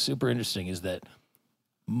just was super interesting is that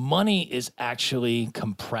money is actually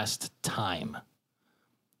compressed time,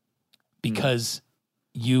 because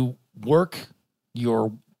you work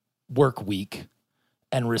your work week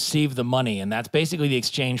and receive the money, and that's basically the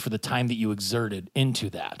exchange for the time that you exerted into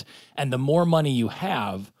that. And the more money you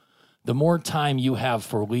have, the more time you have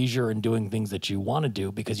for leisure and doing things that you want to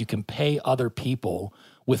do, because you can pay other people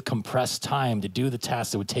with compressed time to do the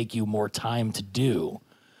tasks that would take you more time to do,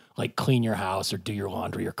 like clean your house or do your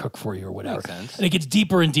laundry or cook for you or whatever. Makes sense. And it gets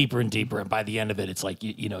deeper and deeper and deeper, and by the end of it, it's like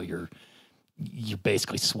you know you're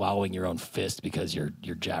basically swallowing your own fist because you're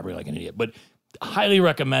jabbering like an idiot. But highly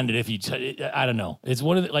recommended if you. I don't know. It's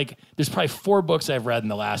one of the, like. There's probably 4 books I've read in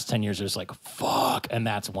the last 10 years. There's like fuck, and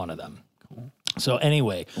that's one of them. Cool. So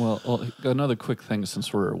anyway, Well, another quick thing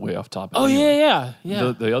since we're way off topic. oh anyway.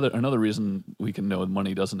 yeah. Another reason we can know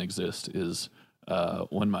money doesn't exist is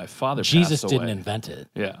when my father Jesus passed away. didn't invent it.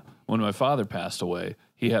 Yeah, when my father passed away,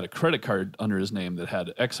 he had a credit card under his name that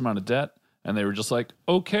had X amount of debt, and they were just like,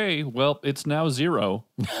 okay, well, it's now 0.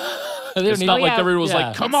 It's not like everyone was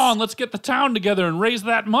like, come on, let's get the town together and raise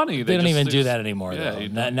that money. They don't even do that anymore, yeah, though. you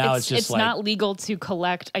Now it's just it's like... not legal to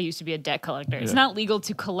collect. I used to be a debt collector. It's not legal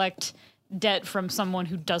to collect debt from someone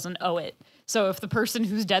who doesn't owe it. So if the person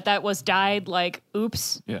whose debt that was died, like,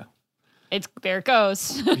 oops, Yeah. there it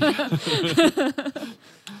goes.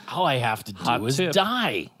 all I have to do Hot is tip.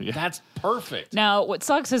 die. Yeah. That's perfect. Now, what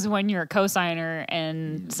sucks is when you're a cosigner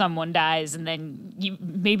and someone dies, and then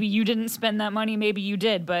maybe you didn't spend that money, maybe you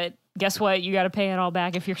did, but guess what? You got to pay it all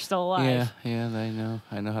back if you're still alive. Yeah,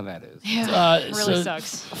 I know how that is. Really so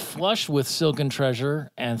sucks. Flush with Silken Treasure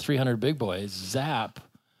and 300 Big Boys, Zap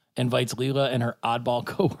invites Leela and her oddball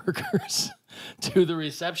coworkers to the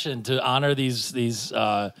reception to honor these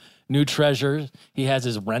new treasures. He has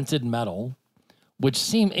his rented medal, which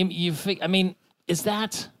is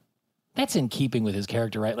that's in keeping with his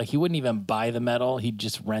character, right? Like he wouldn't even buy the medal; he'd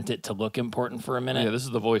just rent it to look important for a minute. Yeah, this is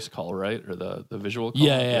the voice call, right? Or the visual call?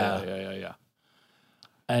 Yeah.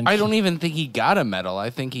 And I don't even think he got a medal. I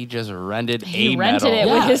think he just rented He a rented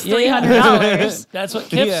medal. it with his Yeah. $300. That's what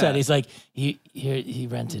Kip Yeah. said. He's like, he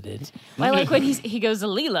rented it. I like when he goes to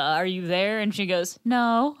Leela, are you there? And she goes,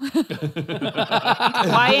 no.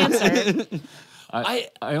 Why answer? I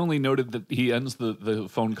only noted that he ends the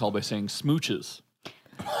phone call by saying smooches.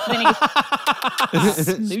 Then he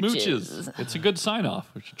Smooches. It's a good sign off.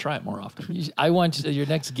 We should try it more often. I want your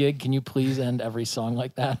next gig. Can you please end every song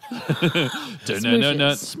like that? No,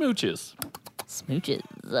 smooches. Smooches.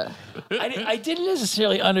 I didn't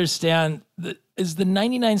necessarily understand. Is the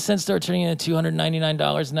 99-cent store turning into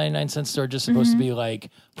 $299.99 store just supposed to be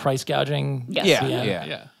like price gouging? Yes.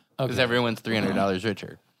 Yeah. Because everyone's $300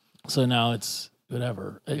 richer. So now it's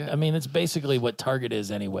whatever. I mean, it's basically what Target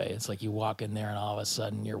is anyway. It's like you walk in there and all of a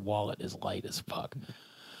sudden your wallet is light as fuck.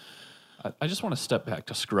 I just want to step back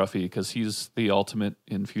to Scruffy because he's the ultimate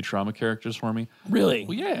in Futurama characters for me. Really?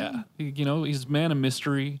 Well, yeah. He's man of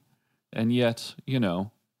mystery, and yet,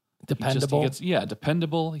 Dependable.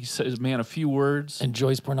 Dependable. He says man a few words.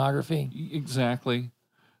 Enjoys pornography. Exactly.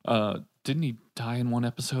 Didn't he die in one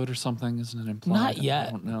episode or something? Isn't it implied? Not yet.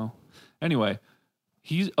 I don't know. Anyway,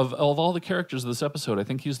 he's of all the characters of this episode, I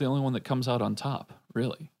think he's the only one that comes out on top.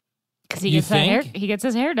 Really? Because he You gets that hair. think? He gets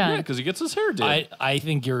his hair Yeah, done. because he gets his hair did. I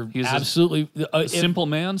think you're He's a absolutely Simple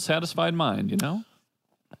man, satisfied mind.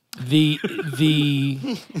 the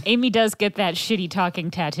Amy does get that shitty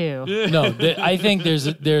talking tattoo. I think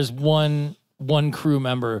there's one crew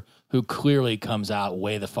member who clearly comes out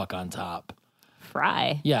way the fuck on top.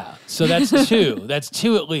 Fry. Yeah, so that's 2. That's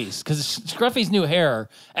 2 at least. Because Scruffy's new hair.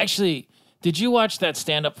 Actually, did you watch that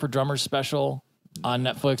Stand Up for Drummers special on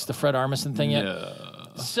Netflix, the Fred Armisen thing yet?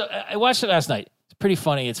 So I watched it last night. It's pretty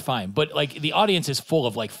funny. It's fine, but like the audience is full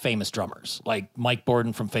of like famous drummers, like Mike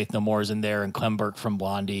Borden from Faith No More is in there, and Clem Burke from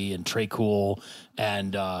Blondie, and Trey Cool,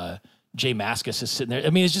 and Jay Mascis is sitting there. I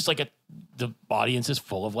mean, it's just like the audience is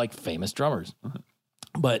full of like famous drummers,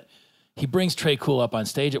 but. He brings Trey Cool up on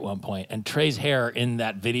stage at one point, and Trey's hair in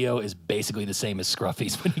that video is basically the same as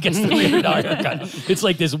Scruffy's when he gets the $300 haircut. It's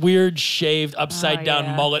like this weird shaved upside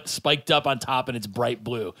down mullet spiked up on top, and it's bright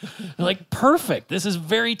blue. They're like, perfect. This is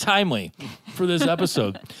very timely for this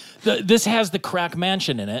episode. This has the Crack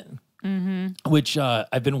Mansion in it, which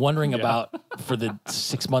I've been wondering about for the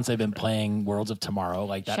 6 months I've been playing Worlds of Tomorrow.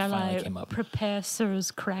 Like that finally came up. Prepare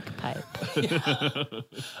Sir's crack pipe?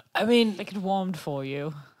 I mean, Make it warmed for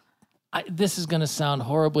you. this is going to sound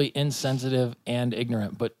horribly insensitive and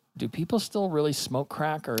ignorant, but do people still really smoke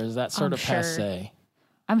crack, or is that sort I'm of sure. passe?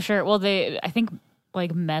 I'm sure. Well, I think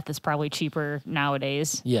like meth is probably cheaper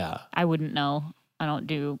nowadays. Yeah, I wouldn't know. I don't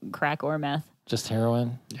do crack or meth. just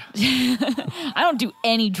heroin. I don't do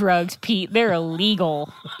any drugs, Pete. They're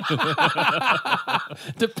illegal.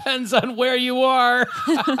 Depends on where you are.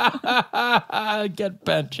 Get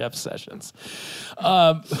bent, Jeff Sessions.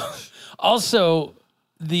 Also,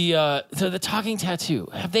 the talking tattoo.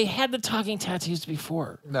 Have they had the talking tattoos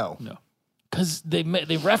before? No. Because they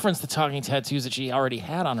referenced the talking tattoos that she already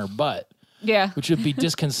had on her butt, Yeah. which would be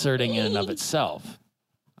disconcerting in and of itself.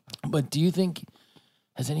 But do you think,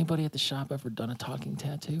 has anybody at the shop ever done a talking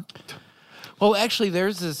tattoo? Well, actually,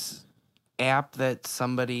 there's this app that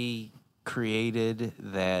somebody created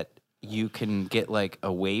that you can get like a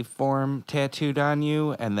waveform tattooed on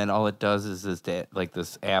you, and then all it does is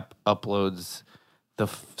this app uploads the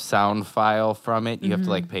sound file from it. You have to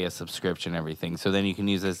like pay a subscription and everything. So then you can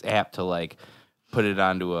use this app to like put it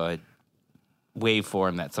onto a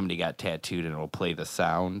waveform that somebody got tattooed, and it'll play the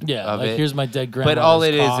sound Yeah, of like it. here's my dead grandma. But all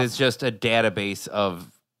it is just a database of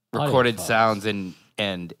Audio recorded files. sounds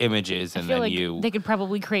and images, I and feel then like you. they could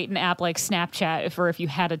probably create an app like Snapchat if you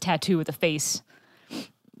had a tattoo with a face.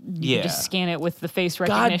 You could just scan it with the face God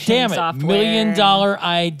recognition damn it. software. $1 million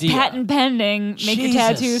idea. Patent pending. Make your Jesus.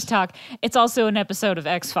 tattoos talk. It's also an episode of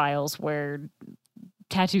X-Files where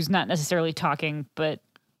tattoos not necessarily talking, but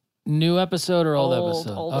New episode or old Old,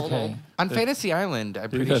 episode? old, okay. old. On Fantasy Island,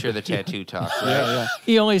 I'm pretty sure the tattoo talks. Right? Yeah.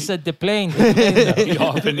 He only said the plane. He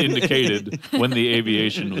often indicated when the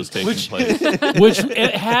aviation was taking place. Which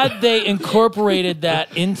had they incorporated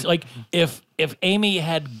that into, like, if Amy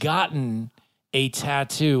had gotten a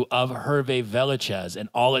tattoo of Hervé Villachez and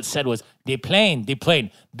all it said was the plane,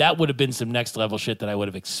 that would have been some next level shit that I would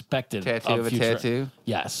have expected. Tattoo of a future. tattoo?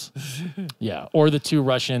 Yes. Yeah. Or the two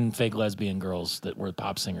Russian fake lesbian girls that were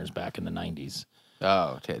pop singers back in the 90s.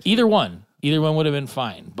 Oh, tattoo. Either one would have been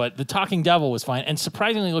fine. But the Talking Devil was fine, and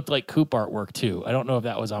surprisingly looked like Coop artwork too. I don't know if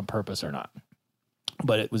that was on purpose or not,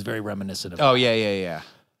 but it was very reminiscent of. Oh, yeah.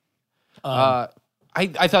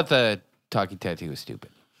 I thought the talking tattoo was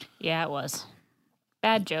stupid. yeah, it was.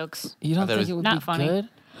 Bad jokes. You don't thought it think was it would not be funny. good?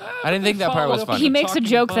 I didn't think that part was funny. He makes a talking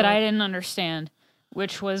joke that about- I didn't understand,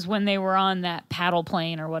 which was when they were on that paddle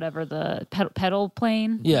plane or whatever, the pedal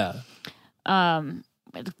plane. Yeah.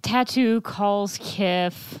 Tattoo calls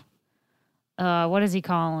Kiff. What does he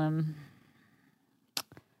call him?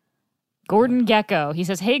 Gordon Gecko. He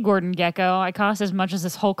says, "Hey, Gordon Gecko, I cost as much as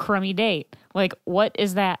this whole crummy date." Like, what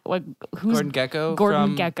is that? Like, who's Gordon Gecko Gordon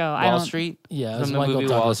from Gecko. I Wall don't- Street? Yeah, From it's the Michael movie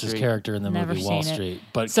Wall Douglas's Street. character in the Never movie Wall seen it. Street.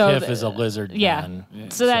 But So Kiff is a lizard Yeah. man.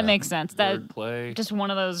 So that makes sense. That Wordplay. just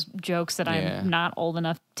one of those jokes that Yeah. I'm not old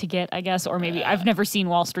enough to get, I guess, or maybe I've never seen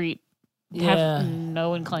Wall Street. Have Yeah.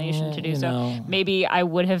 no inclination to do you so. know. Maybe I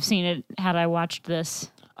would have seen it had I watched this.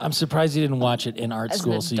 I'm surprised you didn't watch it in art As an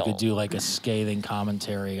school so you could adult. do like a scathing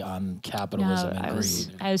commentary on capitalism No, and I was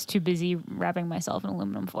greed. too busy wrapping myself in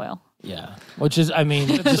aluminum foil. Yeah. Which is, I mean,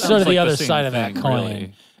 just sounds sort of like the other the same side of that thing, coin.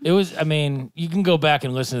 really. It was, I mean, you can go back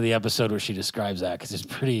and listen to the episode where she describes that because it's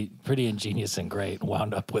pretty ingenious and great.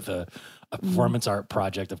 Wound up with a performance art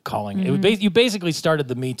project of calling it. You basically started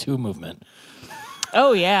the Me Too movement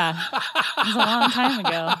Oh yeah, it was a long time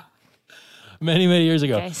ago. many years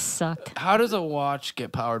ago. Guys sucked. How does a watch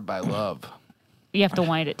get powered by love? You have to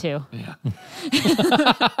wind it too. Yeah.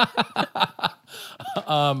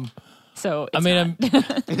 So I it's mean,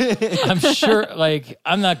 not. I'm sure, like,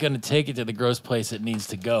 I'm not going to take it to the gross place it needs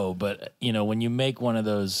to go, but, you know, when you make one of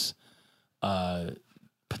those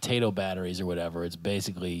potato batteries or whatever, it's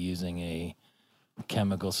basically using a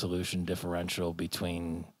chemical solution differential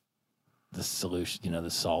between the solution, you know,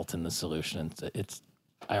 the salt and the solution.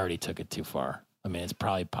 I already took it too far. I mean, it's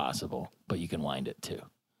probably possible, but you can wind it too.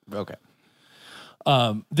 Okay.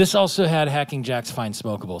 This also had Hacking Jack's Fine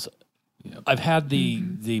Smokables. I've had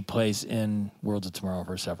the place in Worlds of Tomorrow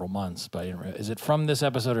for several months, but I didn't is it from this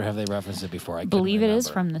episode or have they referenced it before? I couldn't Believe it is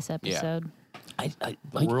remember. from this episode. I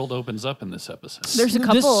The world opens up in this episode. There's a this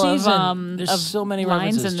couple season, of there's of so many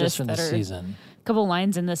lines references in just this from that this are season. a couple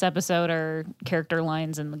lines in this episode are character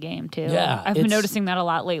lines in the game too. Yeah, I've been it's- noticing that a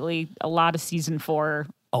lot lately. A lot of season 4.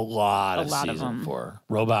 A lot of of season them. 4.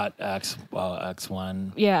 Robot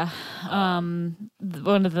X1. Yeah,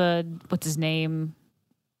 one of the what's his name,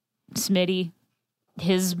 Smitty.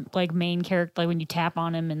 his like main character, like when you tap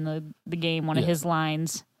on him in the game, one of his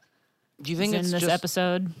lines Do you think is it's in this just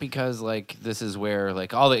episode. because like this is where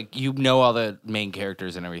like all the main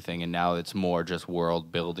characters and everything, and now it's more just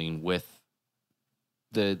world building with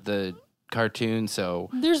the cartoon? So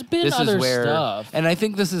There's been this other is where, stuff. and I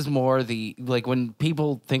think this is more the like when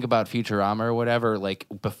people think about Futurama or whatever, like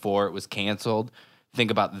before it was canceled, think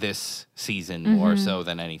about this season more so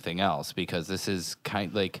than anything else, because this is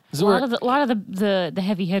kind like A lot of the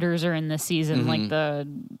heavy hitters are in this season, like the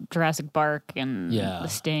Jurassic Bark and the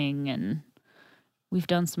Sting, and we've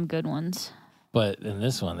done some good ones. But in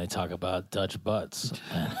this one, they talk about Dutch butts.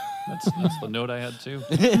 That's the note I had too.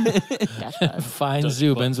 Fine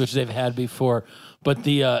Zubins, which they've had before. But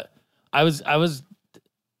the I was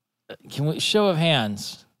can we show of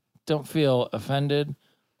hands, don't feel offended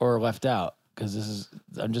or left out, because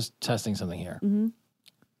I'm just testing something here.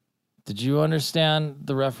 Did you understand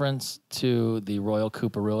the reference to the Royal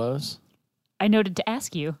Kooparillos? I noted to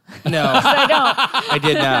ask you. no, I don't. I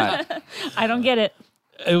did not. I don't get it.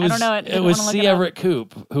 It was, I don't know it. It was Wanna look C. it up. Everett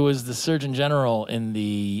Koop, who was the Surgeon General in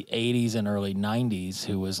the 80s and early 90s,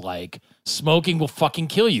 who was like, smoking will fucking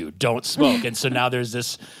kill you. Don't smoke. And so now there's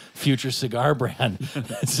this future cigar brand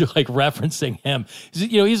that's like referencing him.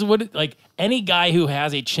 He's like any guy who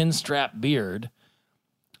has a chin strap beard,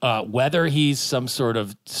 whether he's some sort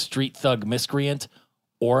of street thug miscreant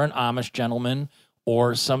or an Amish gentleman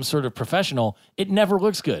or some sort of professional, it never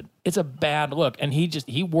looks good. It's a bad look. And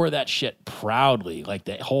he wore that shit proudly, like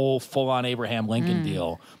the whole full-on Abraham Lincoln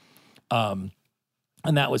deal. And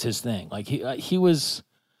that was his thing. Like he was,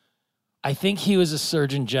 I think he was a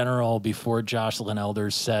Surgeon General before Jocelyn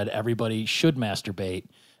Elders said everybody should masturbate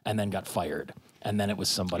and then got fired. And then it was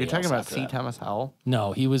somebody You're talking else about after C. that. Thomas Howell?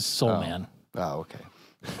 No, he was Soul Man. Oh, okay.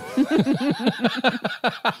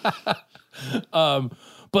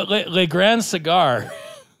 But Le Grand Cigar,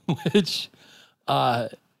 which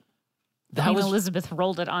that Queen was Elizabeth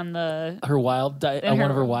rolled it on the her wild her- one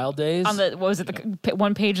of her wild days. on the what was it the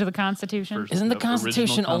one page of the Constitution? Isn't the the original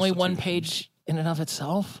Constitution only one Constitution. page in and of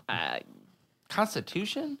itself?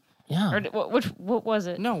 Constitution? Yeah. Or what was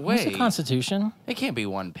it? No What's way. the Constitution? It can't be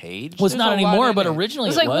one page. Was There's not a lot anymore, in but it. originally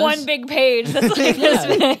It was like one big page that's like this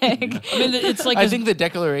big. I mean, it's like I think the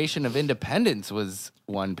Declaration of Independence was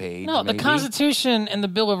one page. no, the maybe. Constitution and the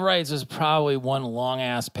Bill of Rights is probably one long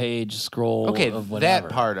ass page scroll. Okay, of whatever.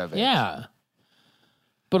 that part of it. Yeah.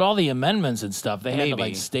 But all the amendments and stuff, they had to Maybe.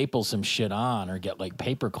 like staple some shit on or get like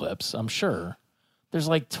paper clips, I'm sure. There's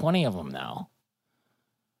like 20 of them now.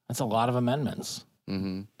 That's a lot of amendments.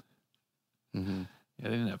 Mm-hmm. Yeah, they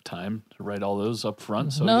didn't have time to write all those up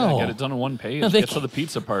front, so No. get it done on one page. No, they Get to the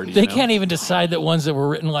pizza party. They you know? can't even decide that ones that were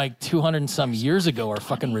written like 200 and some years ago are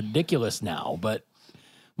fucking ridiculous now, but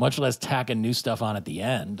much less tacking new stuff on at the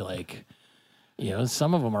end. Like,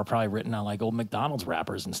 some of them are probably written on like old McDonald's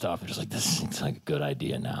wrappers and stuff. They're just like, this seems like a good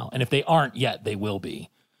idea now. And if they aren't yet, they will be.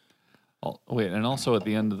 Oh, wait, and also at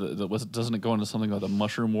the end of doesn't it go into something about the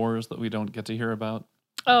mushroom wars that we don't get to hear about?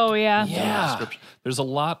 Oh yeah. Yeah. There's a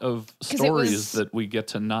lot of 'Cause it stories was- that we get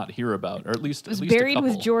to not hear about, or at least It was a buried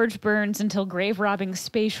with couple. George Burns until grave robbing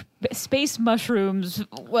space mushrooms.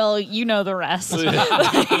 Well, you know the rest.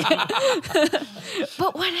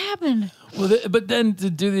 But what happened? Well, but then to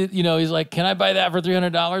do the, he's like, can I buy that for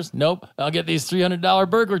 $300? Nope. I'll get these $300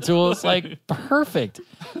 burglar tools. Like, perfect.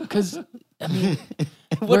 Because, I mean,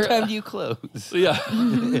 What time do you close? Yeah.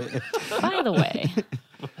 By the way,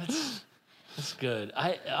 That's good.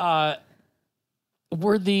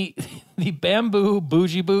 Were the bamboo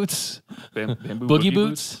bougie boots, Bamboo boogie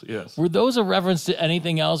boots? Yes. Were those a reference to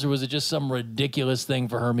anything else, or was it just some ridiculous thing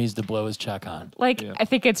for Hermes to blow his check on? like Yeah. I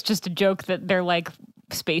think it's just a joke that they're like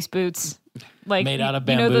space boots, like Made out of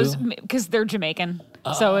You know those bamboo? because they're Jamaican,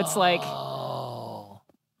 so it's like Oh.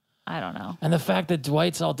 I don't know. And the fact that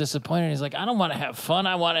Dwight's all disappointed, he's like, I don't want to have fun.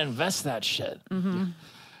 I want to invest that shit.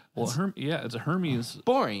 Well, it's a Hermes.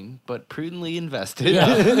 Boring, but prudently invested.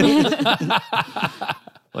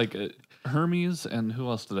 Like Hermes and who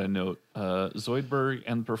else did I note? Zoidberg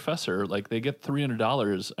and Professor. Like they get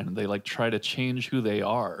 $300 and they like try to change who they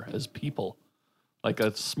are as people. Like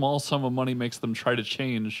a small sum of money makes them try to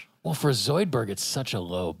change. Well, for Zoidberg, it's such a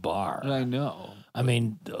low bar. I know. I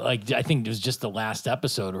mean, like, I think it was just the last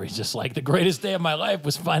episode where he's just like, the greatest day of my life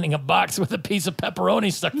was finding a box with a piece of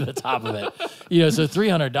pepperoni stuck to the top of it. So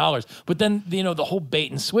 $300. But then, the whole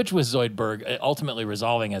bait and switch with Zoidberg ultimately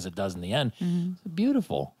resolving as it does in the end.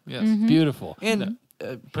 Beautiful. Yes. Beautiful. And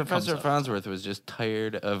Professor Farnsworth was just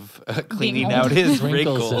tired of Being cleaning old. out his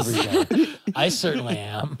Wrinkles wrinkles. every day. I certainly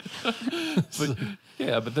am.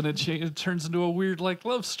 But then it turns into a weird like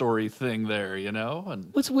love story thing there, you know. And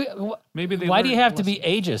What's weird? maybe they Why do you learned have to lesson.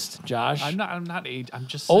 be ageist, Josh? I'm not age. I'm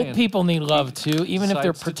just Old saying, people need love too, even if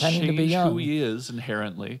they're decides pretending to be change young. Who he is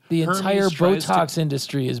inherently. The Hermes entire tries to- Botox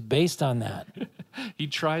industry is based on that. he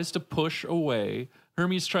tries to push away.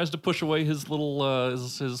 Hermes tries to push away his little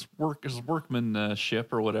his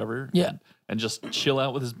workmanship or whatever. Yeah. and just chill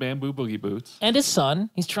out with his bamboo boogie boots. And his son.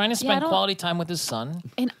 He's trying to Yeah, I spend don't- quality time with his son.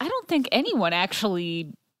 And I don't think anyone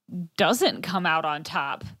actually doesn't come out on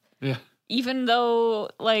top. Yeah. Even though,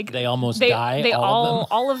 like, They almost they, die, They all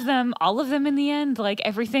all of them in the end, like,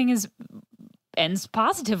 everything ends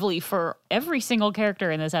positively for every single character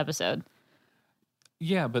in this episode.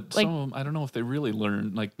 Yeah, but Like- some of them, I don't know if they really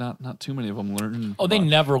learn. Like, not too many of them learn. Oh, they much.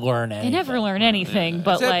 never learn They anything. never learn anything,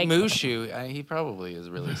 but Except like, Mushu, he probably is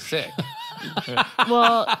really sick.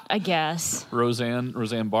 well, I guess. Roseanne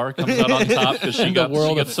Barr comes out on top because she got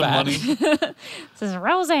world of some money. This is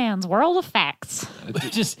Roseanne's World of Facts.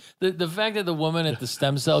 Just the fact that the woman at the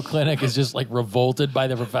stem cell clinic is just like revolted by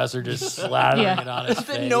the professor just slathering Yeah. it on his the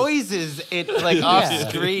face. noises, like off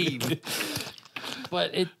screen.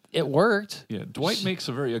 But it worked. Yeah, Dwight makes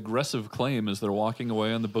a very aggressive claim as they're walking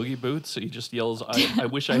away on the boogie boots. He just yells, I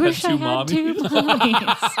wish I had two mommies.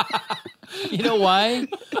 mommies. You know why?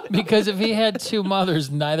 Because if he had two mothers,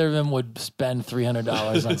 neither of them would spend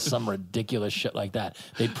 $300 on some ridiculous shit like that.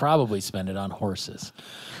 They'd probably spend it on horses.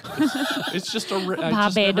 It's just I just never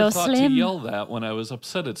Barbados thought Slim. to yell that when I was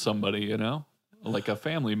upset at somebody, you know? Like a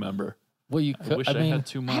family member. Well, you I could. wish I I, mean, had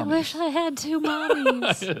two I mommies. wish I had two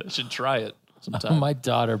mommies. I should try it sometime. my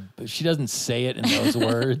daughter, she doesn't say it in those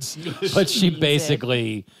words, but she Means it.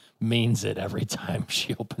 basically means it every time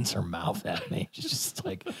she opens her mouth at me. She's just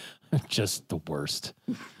like, just the worst,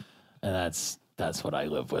 and that's what I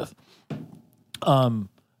live with.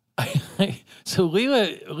 So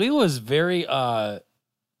Leela's very.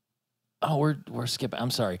 We're skipping.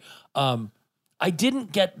 I'm sorry. I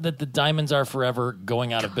didn't get that the Diamonds Are Forever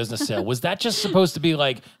going out of business sale. Was that just supposed to be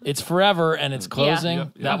like it's forever and it's closing?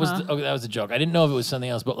 Yep, yep. That was that was a joke. I didn't know if it was something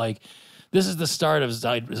else, but like this is the start of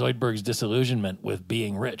Zoidberg's disillusionment with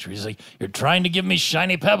being rich. Where he's like, "You're trying to give me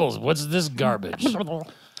shiny pebbles. What's this garbage?"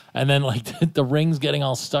 And then like the rings getting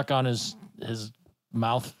all stuck on his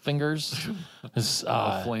mouth fingers. His,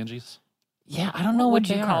 Phalanges. yeah, I don't know What what would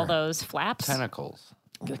you they call are. those? Flaps? Tentacles.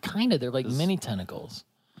 Kind of. They're like mini tentacles.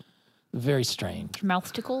 Very strange.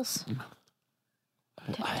 Mouth tickles?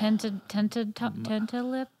 Tented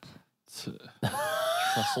lip?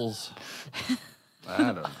 Trussels. I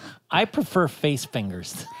don't know. I prefer face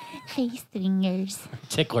fingers. Face fingers.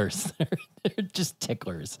 Ticklers. They're just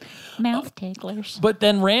ticklers. Mouth ticklers. But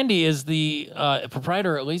then Randy is the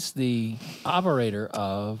proprietor, at least the operator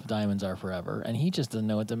of Diamonds Are Forever, and he just doesn't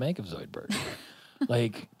know what to make of Zoidberg.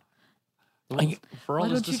 For all Why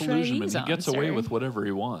his don't you try disillusionment, these he on, gets away sir? with whatever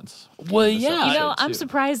he wants. Well, That's yeah. that You know, show, I'm too.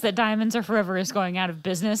 surprised that Diamonds Are Forever is going out of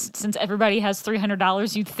business. Since everybody has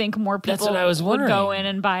 $300, you'd think more people That's what I was would go wondering. in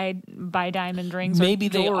and buy diamond rings Maybe or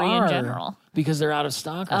they jewelry are in general. because they're out of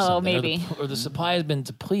stock or Oh, something. maybe. Or the supply has been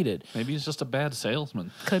depleted. Maybe he's just a bad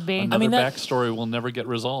salesman. Could be. Another that- backstory will never get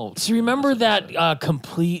resolved. So you remember that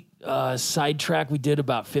complete sidetrack we did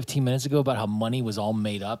about 15 minutes ago about how money was all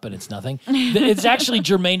made up and it's nothing? It's actually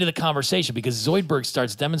germane to the conversation because Zoidberg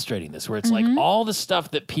starts demonstrating this, where it's like all the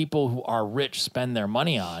stuff that people who are rich spend their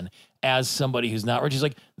money on as somebody who's not rich. He's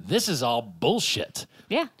like, this is all bullshit.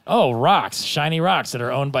 Yeah. Oh, rocks, shiny rocks that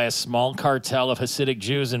are owned by a small cartel of Hasidic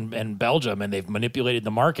Jews in Belgium, and they've manipulated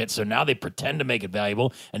the market, so now they pretend to make it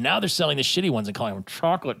valuable, and now they're selling the shitty ones and calling them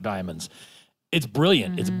chocolate diamonds. It's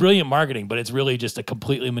brilliant. It's brilliant marketing, but it's really just a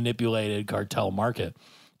completely manipulated cartel market.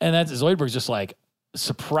 And that's Zoidberg's just like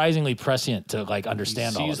surprisingly prescient to like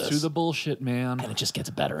understand all of Sees this. through the bullshit, man. And it just gets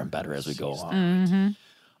better and better as we go along.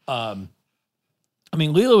 I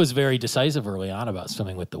mean, Leela was very decisive early on about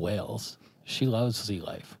swimming with the whales. She loves sea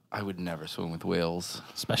life, I would never swim with whales.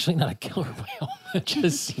 especially not a killer whale. It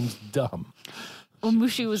just seems dumb. Well,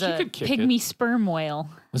 Mushu was a could kick pygmy sperm whale.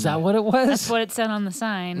 Was that what it was? That's what it said on the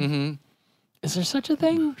sign. Is there such a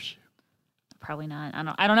thing? Probably not.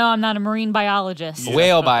 I don't know. I'm not a marine biologist.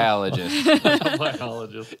 Whale biologist.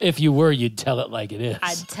 Biologist. If you were, you'd tell it like it is.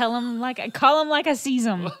 I'd tell him I'd call him like I sees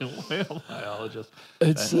him. Whale biologist.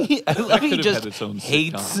 It's, I love he could have just had its own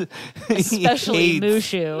hates, sitcom. Especially he hates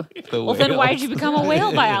Mushu. the Well, then whale. why'd you become a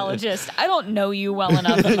whale biologist? I don't know you well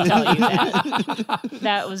enough to tell you that.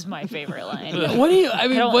 That was my favorite line. what do you? I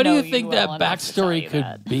mean, don't what do know you you think well that enough to tell backstory you could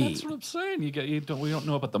that. be? That's what I'm saying. We don't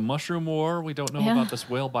know about the mushroom war. We don't know Yeah. about this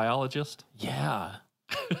whale biologist. Yeah.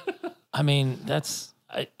 I mean,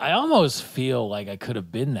 I almost feel like I could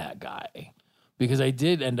have been that guy because I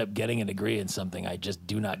did end up getting a degree in something I just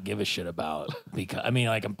do not give a shit about. Because I mean,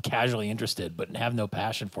 like I'm casually interested, but have no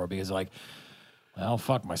passion for it because like, well,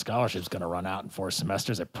 fuck, my scholarship's going to run out in 4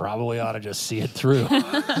 semesters. I probably ought to just see it through.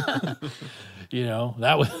 You know,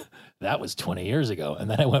 that was 20 years ago. And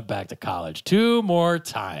then I went back to college 2 more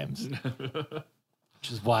times,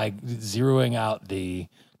 which is why zeroing out the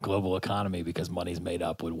global economy because money's made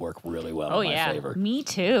up would work really well in my favor. Me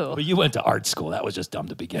too. But you went to art school. That was just dumb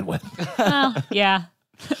to begin with. Well, yeah.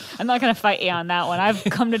 I'm not going to fight you on that one. I've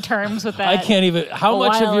come to terms with that. I can't even. How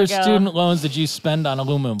much of while your ago. student loans did you spend on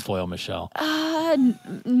aluminum foil, Michelle?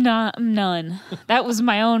 None. That was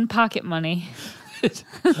my own pocket money.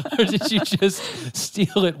 Or did you just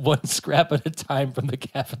steal it 1 scrap at a time from the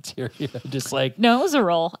cafeteria? Just like, No, it was a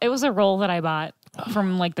roll. It was a roll that I bought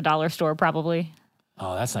from like the dollar store, probably.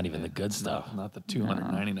 oh, that's not even the good stuff. Not the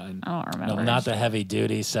 $299. I don't remember. No, not the heavy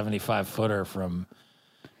duty 75 footer from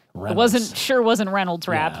It Reynolds. wasn't Reynolds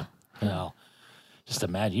wrap. Yeah. No. Just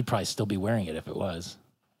imagine, you'd probably still be wearing it if it was.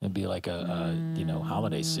 It'd be like a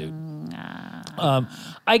holiday suit.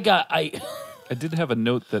 I did have a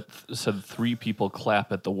note that said 3 people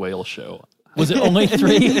clap at the whale show. was it only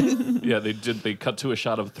 3? Yeah, they did. They cut to a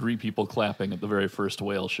shot of 3 people clapping at the very first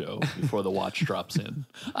whale show before the watch drops in.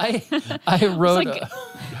 I wrote. like-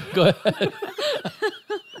 Go ahead.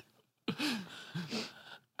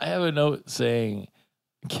 I have a note saying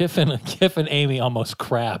Kiff and Amy almost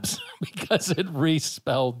crabs because it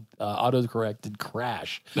respelled autocorrected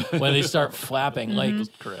crash when they start flapping. Like,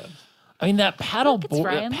 Crabs. I mean, that paddle Look, it's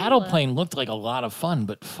Ryan paddle Lola. plane looked like a lot of fun,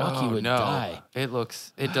 but fuck, you would no. die.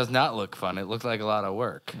 It does not look fun. It looks like a lot of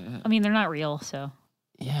work. I mean, they're not real, so.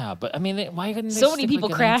 Yeah, but I mean, why couldn't they So many stick people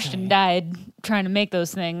like an crashed antenna? and died trying to make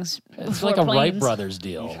those things. It's before like a Wright planes. Brothers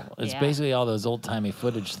deal. It's Yeah. basically all those old timey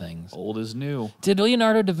footage things. Old as new. Did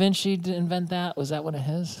Leonardo da Vinci invent that? Was that one of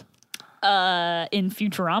his? In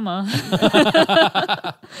Futurama.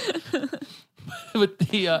 But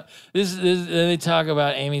they talk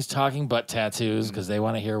about Amy's talking butt tattoos because they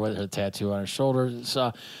want to hear what her tattoo on her shoulder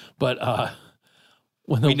saw. But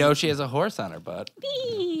when We know she has a horse on her butt.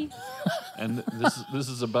 And this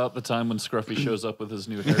is about the time when Scruffy shows up with his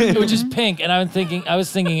new hair. which is pink, and I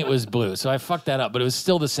was thinking it was blue, so I fucked that up. But it was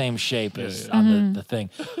still the same shape as on the thing.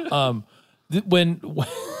 When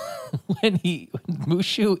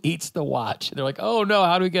Mushu eats the watch, they're like, "Oh no,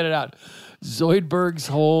 how do we get it out?" Zoidberg's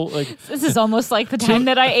whole like This is almost like the time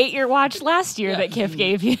that I ate your watch last year that Kiff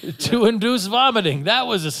gave you. to induce vomiting. That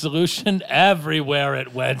was a solution everywhere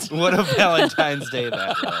it went. What a Valentine's Day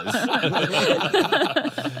that was.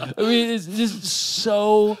 I mean, it's just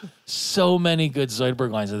so many good Zoidberg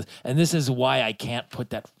lines. And this is why I can't put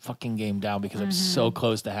that fucking game down because I'm so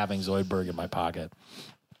close to having Zoidberg in my pocket.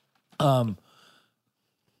 The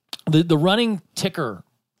running ticker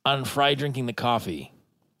on Fry drinking the coffee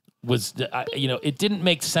was, it didn't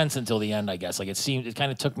make sense until the end, I guess. Like it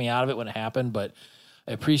kind of took me out of it when it happened, but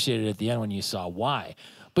I appreciated it at the end when you saw why.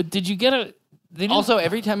 But did you get Also,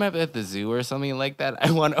 every time I'm at the zoo or something like that,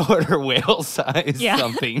 I want to order whale size Yeah.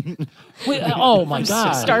 something. Wait, oh my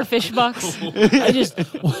God. Starfish bucks. I just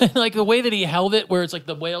like the way that he held it, where it's like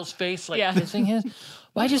the whale's face, like Yeah. this thing is.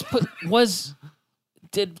 I just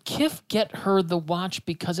did Kiff get her the watch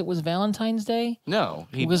because it was Valentine's Day? No.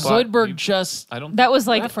 Was Zoidberg just I don't. That was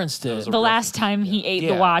like referenced it? the last time he ate the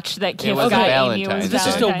Yeah. watch that Kiff was got Amy. Valentine's Was Day. It's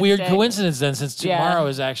just a Valentine's weird Day. coincidence then, since Yeah. tomorrow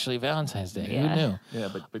is actually Valentine's Day. Yeah. Who knew? Yeah,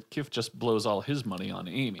 but Kiff just blows all his money on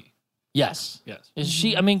Amy. Yes. Yes. Is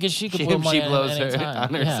she? I mean, because she could She- blow money she blows her anytime.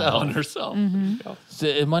 on herself. On herself.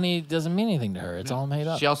 So money doesn't mean anything to her. It's all made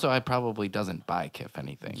up. She also probably doesn't buy Kiff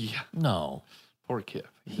anything. Yeah. No. Poor Kiff.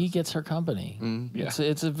 He gets her company. Yeah.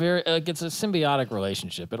 It's a very it's a symbiotic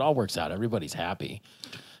relationship. It all works out. Everybody's happy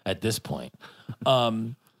at this point.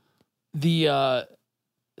 The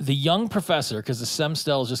young professor, because the stem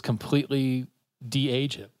cells just completely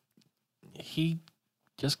de-age him, he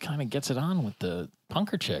just kind of gets it on with the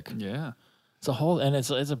punker chick. Yeah. It's a whole, and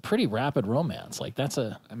it's a pretty rapid romance. Like that's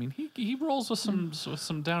a I mean, he rolls with some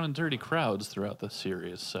down and dirty crowds throughout the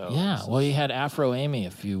series. So yeah. Well, he had Afro Amy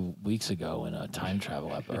a few weeks ago in a time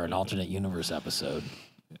travel or an alternate universe episode.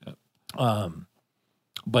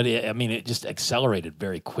 But it just accelerated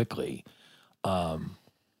very quickly. The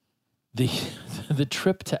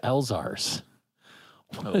trip to Elzar's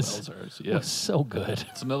was so good.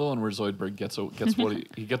 It's another one where Zoidberg gets what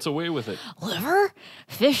he gets away with it. Liver?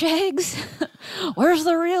 Fish eggs? Where's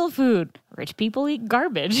the real food? Rich people eat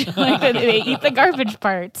garbage. Like they eat the garbage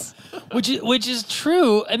parts. Which is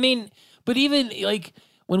true. I mean, but even like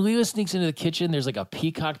when Leela sneaks into the kitchen, there's like a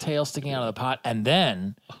peacock tail sticking out of the pot, and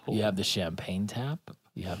then you have the champagne tap,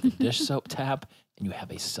 you have the dish soap tap, and you have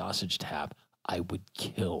a sausage tap. I would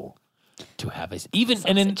kill to have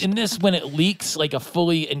and in this, when it leaks, like a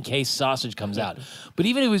fully encased sausage comes out. But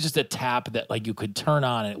even if it was just a tap that like you could turn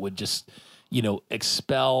on and it would just,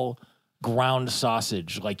 expel ground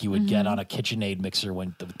sausage like you would get on a KitchenAid mixer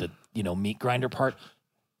when the meat grinder part,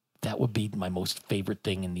 that would be my most favorite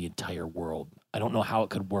thing in the entire world. I don't know how it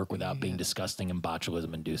could work without being disgusting and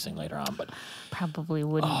botulism inducing later on, but Probably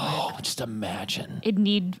wouldn't work. just imagine. It'd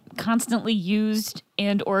need constantly used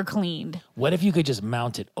and or cleaned. What if you could just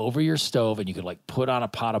mount it over your stove and you could like put on a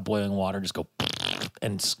pot of boiling water, just go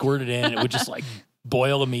and squirt it in, and it would just like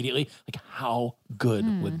boil immediately? Like, how good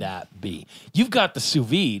would that be? You've got the sous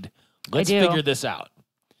vide. Let's do. figure this out.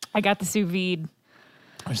 I got the sous vide.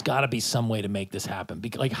 There's got to be some way to make this happen.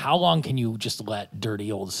 Like, how long can you just let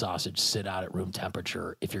dirty old sausage sit out at room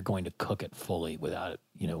temperature if you're going to cook it fully without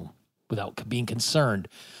being concerned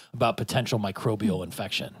about potential microbial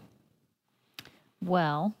infection?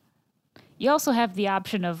 Well, you also have the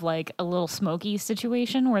option of like a little smoky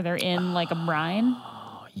situation where they're in like a brine.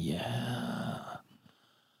 Oh, yeah.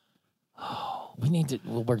 Oh,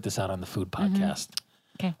 we'll work this out on the food podcast.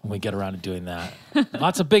 Okay. When we get around to doing that.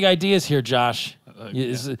 Lots of big ideas here, Josh.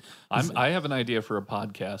 I have an idea for a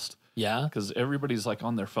podcast. Yeah? Because everybody's like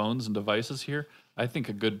on their phones and devices here. I think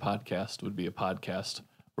a good podcast would be a podcast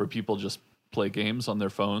where people just play games on their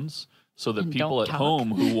phones so that And people don't at talk.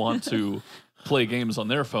 home who want to play games on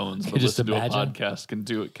their phones but just listen to a imagine. podcast can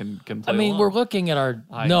play I mean, along. we're looking at our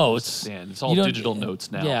I notes. understand. It's You all don't- digital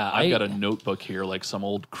notes now. Yeah, I've got a notebook here like some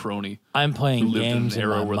old crony I'm who playing lived in games an in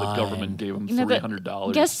era my where the mind. government gave him The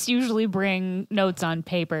 $300. guests usually bring notes on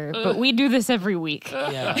paper, but we do this every week.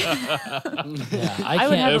 Yeah. I I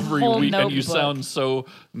would can't. have a Every whole week, and you notebook. sound so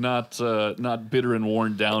not bitter and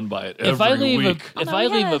worn down by it. If Every I leave week. if no, I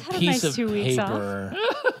we leave had a a- had a piece nice of 2 weeks off. paper,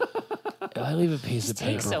 if I leave a piece of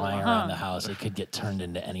takes paper so lying long, around huh? the house, it could get turned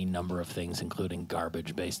into any number of things, including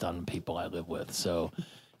garbage based on people I live with. So,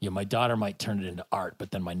 my daughter might turn it into art, but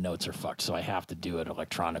then my notes are fucked. So I have to do it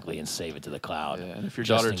electronically and save it to the cloud. Yeah, and if your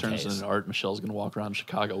just daughter in turns it case. into art, Michelle's going to walk around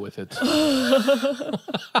Chicago with it.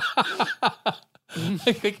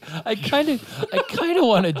 I kind of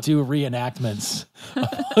want to do reenactments.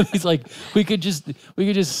 He's like, we could just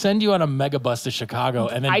send you on a megabus to Chicago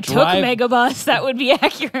and then I took drive Megabus. That would be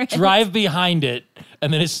accurate. drive behind it,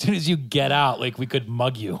 and then as soon as you get out, like we could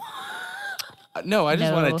mug you. No, I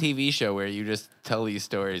just want No. a TV show where you just tell these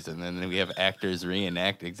stories and then we have actors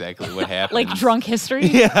reenact exactly what happened. Like drunk history.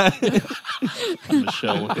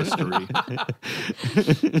 Michelle history.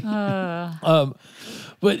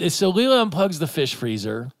 But so Leela unplugs the fish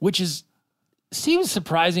freezer, which seems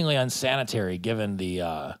surprisingly unsanitary given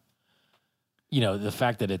the the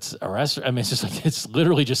fact that it's a restaurant. I mean, it's just like it's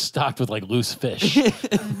literally just stocked with like loose fish.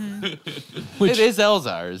 It is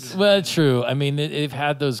Elzar's. Well, true. I mean, they've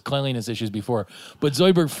had those cleanliness issues before. But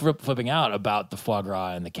Zoidberg flipping out about the foie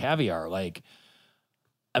gras and the caviar, like,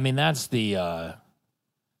 I mean, that's the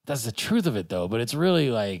truth of it, though. But it's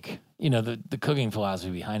really like, the cooking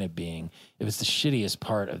philosophy behind it being, if it's the shittiest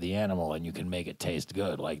part of the animal and you can make it taste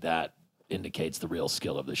good, like that indicates the real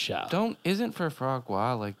skill of the chef. Isn't for foie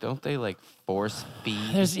gras, like, don't they like force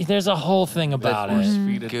feed There's a whole thing about Force it.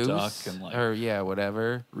 feed a goose duck and like or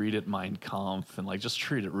whatever? read it Mein Kampf and like just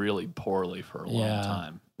treat it really poorly for a long Yeah.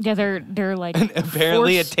 time. Yeah, they're like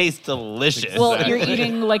Apparently, force- it tastes delicious. Well, you're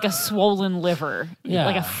eating like a swollen liver, Yeah.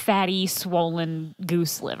 like a fatty, swollen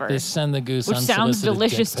goose liver, They send the goose which sounds unsolicited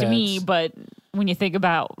delicious dick to me. pics. But when you think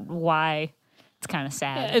about why, it's kind of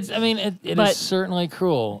sad. It But- is certainly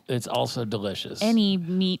cruel. It's also delicious. Any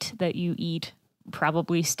meat that you eat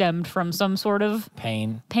probably stemmed from some sort of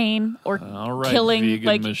pain. pain or All right, killing. vegan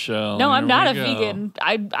like, Michelle. no, I'm here not a we go. vegan.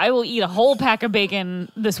 I will eat a whole pack of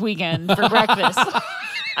bacon this weekend for breakfast.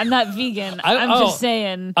 I'm not vegan. I'm just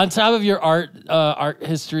saying. On top of your art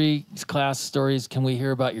history class stories, can we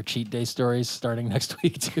hear about your cheat day stories starting next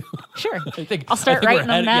week too? Sure. I I'll start we're writing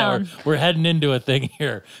them heading- yeah, down. we're heading into a thing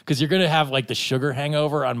here because you're gonna have like the sugar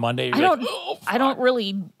hangover on Monday. You're I like, don't. "Oh, I don't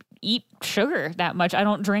really eat sugar that much. I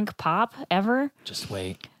don't drink pop ever. just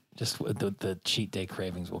wait. Just the cheat day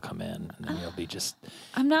cravings will come in, and then you'll be just.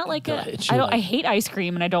 I'm not like They'll a. hit you I don't. I like- hate ice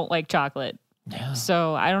cream and I don't like chocolate. Yeah,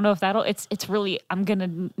 So I don't know if that'll. It's really. I'm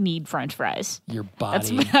gonna need French fries. your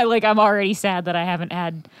That's body like I'm already sad that I haven't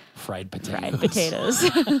had fried potatoes. fried potatoes.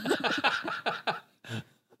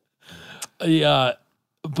 Yeah,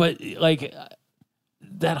 but like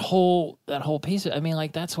that whole piece. I mean,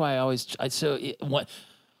 like that's why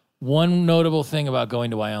one notable thing about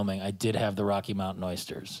going to Wyoming, I did have the Rocky Mountain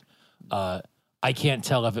oysters. I can't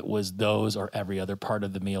tell if it was those or every other part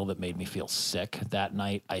of the meal that made me feel sick that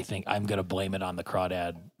night. I think I'm going to blame it on the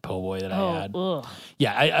crawdad po' boy that I had. Ugh.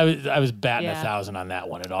 Yeah, I was batting Yeah. 1,000 on that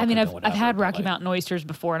one. It all I mean, could've I've been whatever, had but, Rocky like, Mountain oysters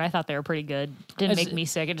before, and I thought they were pretty good. Didn't It's- make me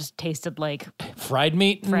sick. It just tasted like fried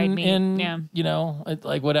meat. Fried meat, in, yeah. You know,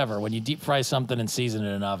 like whatever. When you deep fry something and season it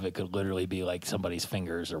enough, it could literally be like somebody's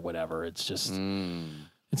fingers or whatever. It's just,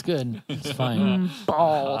 it's good. It's fine.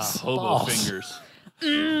 balls. Hobo balls. fingers.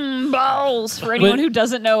 Balls. For anyone who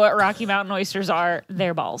doesn't know what Rocky Mountain oysters are,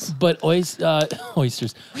 they're balls. But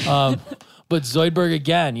oysters. But Zoidberg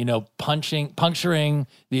again, you know, puncturing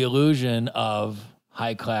the illusion of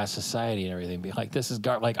high class society and everything. Be like, this is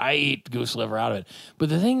like I eat goose liver out of it. But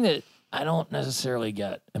the thing that I don't necessarily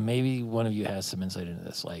get, and maybe one of you has some insight into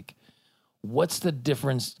this, like, what's the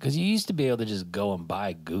difference? Because you used to be able to just go and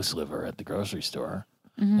buy goose liver at the grocery store.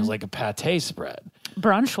 It was like a pate spread.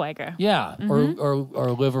 Braunschweiger. Yeah, or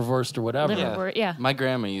liverwurst or whatever. Liverwurst, yeah. My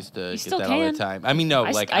grandma used to get still that all can. the time. I mean, no,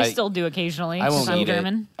 I still do occasionally. I won't since I'm eat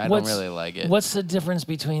German. it. I don't really like it. What's the difference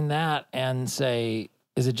between that and, say,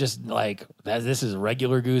 is it just like that? This is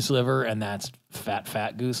regular goose liver and that's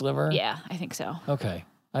fat goose liver? Yeah, I think so. Okay.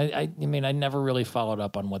 I mean, I never really followed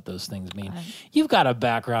up on what those things mean. You've got a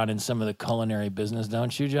background in some of the culinary business,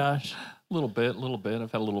 don't you, Josh? A little bit.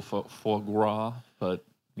 I've had a little foie gras, but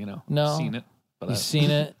you know, No. seen it. But You've seen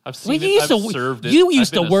it? I've seen you it. used I've to, served it. You I've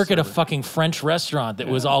used to been work at a server. fucking French restaurant that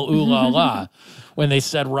was all ooh la la when they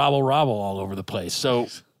said robble robble all over the place. So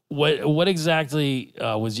what exactly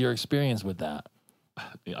was your experience with that?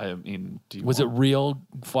 I mean, Was it real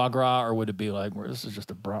foie gras, or would it be like, well, this is just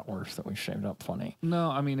a bratwurst that we shaved up funny? No,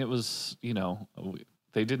 I mean it was. You know,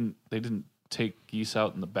 they didn't take geese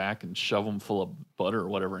out in the back and shove them full of butter or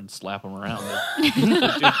whatever and slap them around.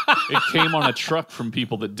 It came on a truck from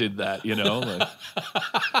people that did that. You know,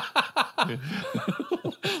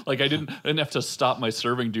 like I didn't have to stop my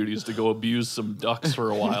serving duties to go abuse some ducks for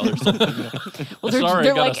a while or something. Well, Sorry,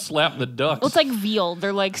 they're I gotta like, slap the ducks. well, it's like veal.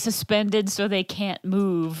 They're like suspended so they can't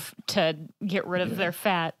move to get rid of their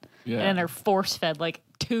fat, Yeah. and then they're force fed like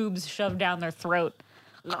tubes shoved down their throat.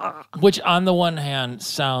 Which, on the one hand,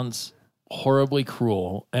 sounds horribly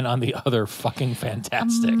cruel, and on the other, fucking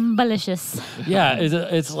fantastic. Delicious. Yeah,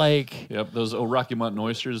 it's like, Yep, those Rocky Mountain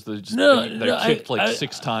oysters. They're No, kicked like I-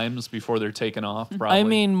 6 times before they're taken off. Probably. I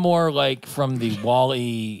mean, more like from the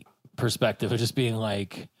Wall-E perspective of just being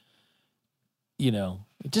like, you know,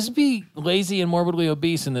 just be lazy and morbidly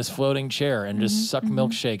obese in this floating chair and just suck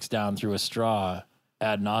milkshakes down through a straw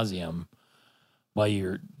ad nauseum while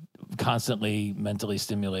you're constantly mentally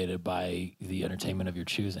stimulated by the entertainment of your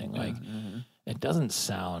choosing. Like, it doesn't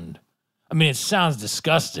sound, I mean, it sounds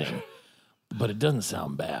disgusting, but it doesn't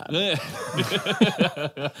sound bad. I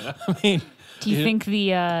mean, Do you think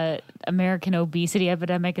the American obesity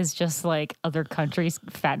epidemic is just like other countries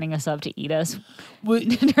fattening us up to eat us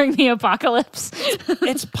during the apocalypse?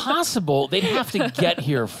 it's possible. They'd have to get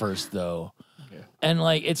here first, though. And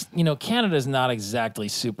like, it's, you know, Canada's not exactly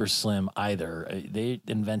super slim either. They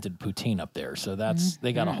invented poutine up there, so that's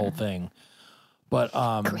they got a whole thing. But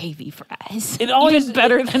Gravy fries. It always- Even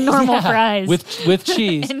better than normal yeah, fries. with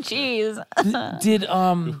cheese. and cheese. Did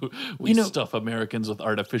we you know- stuff Americans with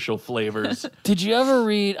artificial flavors. Did you ever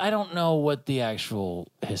read? I don't know what the actual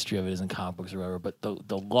history of it is in comic books or whatever, but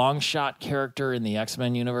the long shot character in the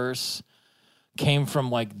X-Men universe came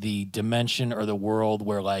from like the dimension or the world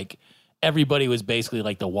where like everybody was basically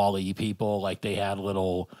like the Wall-E people. Like they had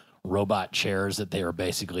little robot chairs that they were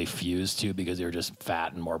basically fused to because they were just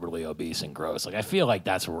fat and morbidly obese and gross. Like I feel like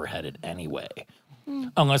that's where we're headed anyway,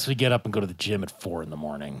 unless we get up and go to the gym at 4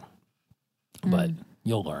 a.m. But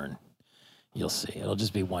you'll learn. You'll see. It'll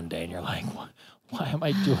just be one day, and you're like, why am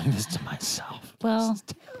I doing this to myself? Well, This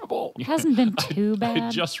is terrible. it hasn't been too bad. I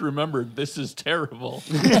just remembered this is terrible.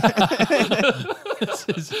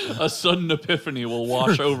 A sudden epiphany will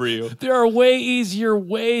wash over you. There are way easier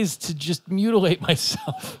ways to just mutilate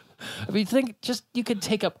myself. I mean, you could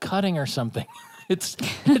take up cutting or something.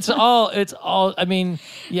 It's all. I mean,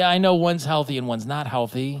 yeah, I know one's healthy and one's not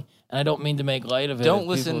healthy, and I don't mean to make light of it. Don't if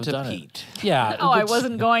listen people to have done it. Pete. Yeah. Oh, I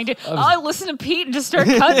wasn't going to. I'll listen to Pete and just start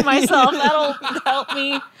cutting myself. That'll help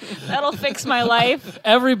me. That'll fix my life.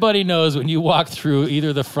 Everybody knows when you walk through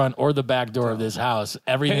either the front or the back door of this house,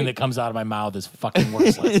 everything that comes out of my mouth is fucking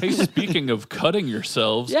worthless. Hey, speaking of cutting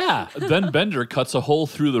yourselves, Yeah. then Bender cuts a hole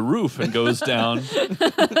through the roof and goes down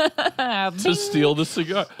to steal the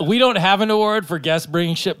cigar. We don't have an award for guest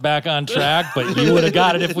bringing shit back on track, but you would have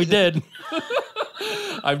got it if we did.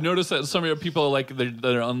 I've noticed that some of your people are like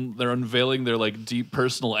they're unveiling their like deep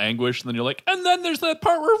personal anguish, and then you're like, and then there's that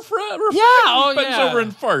part where Fred bends over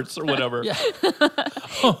and farts or whatever.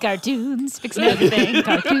 Cartoons, fixing everything.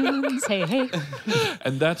 Cartoons, hey.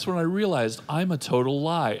 And that's when I realized I'm a total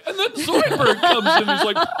lie. And then Zoidberg comes in, and he's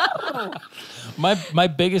like, My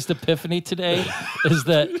biggest epiphany today is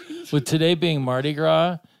that with today being Mardi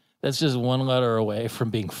Gras, that's just one letter away from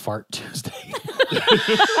being Fart Tuesday.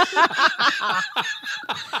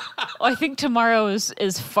 I think tomorrow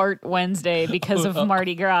is Fart Wednesday because of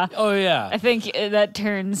Mardi Gras. Oh, yeah. I think that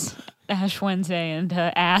turns Ash Wednesday into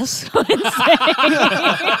Ass Wednesday.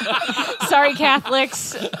 Sorry,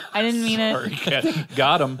 Catholics. I didn't mean it.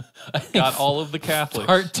 Got him. Got all of the Catholics.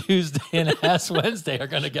 Fart Tuesday and Ass Wednesday are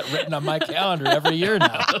going to get written on my calendar every year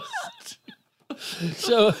now.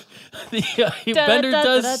 So Bender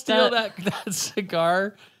does steal that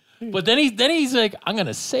cigar, but then he's like, I'm going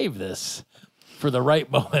to save this for the right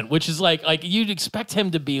moment, which is like you'd expect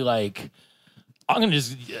him to be like, I'm going to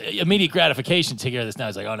just immediate gratification take care of this now.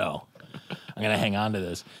 He's like, oh no, I'm going to hang on to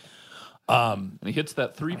this. And he hits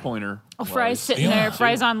that 3-pointer. Oh, Fry's sitting there.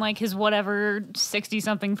 Fry's on like his whatever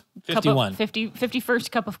 60-something 51.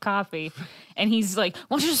 51st cup of coffee. And he's like,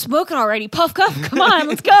 why don't you just smoke it already? Puff, come on,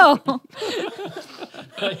 let's go.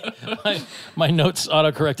 My notes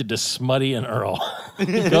auto-corrected to Smutty and Earl.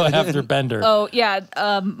 Go after Bender. Oh, yeah.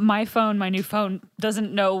 My new phone,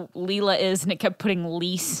 doesn't know Leela is, and it kept putting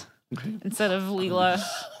lease instead of Leela.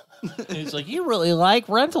 He's like, you really like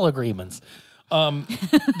rental agreements.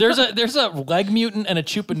 There's a leg mutant and a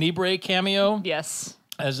Chupa Libre cameo. Yes.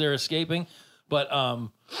 As they're escaping. But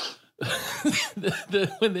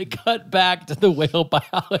when they cut back to the whale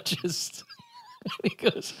biologist, he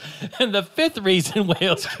goes, and the 5th reason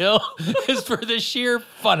whales kill is for the sheer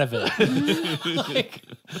fun of it.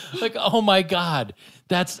 like, oh my God.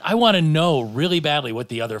 I want to know really badly what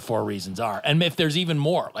the other 4 reasons are. And if there's even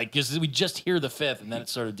more. Like, we just hear the 5th and then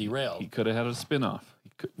it's sort of derailed. He could have had a spin-off.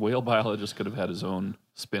 Whale biologist could have had his own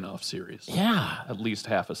spin-off series. Yeah. At least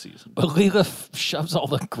half a season. But Leela shoves all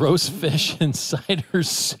the gross fish inside her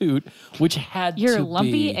suit, which had You're to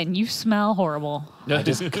lumpy be... and you smell horrible. I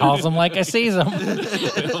just calls them like I sees them.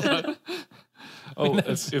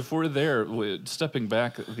 If we're there, stepping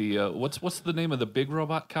back, the what's the name of the big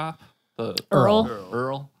robot cop? The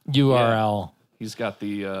Earl. URL. Yeah. He's got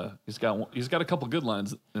he's got a couple good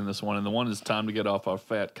lines in this one, and the one is time to get off our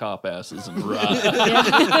fat cop asses and ride.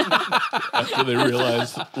 After they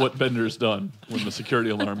realize what Bender's done when the security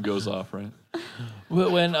alarm goes off, right?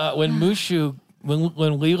 When Mushu, when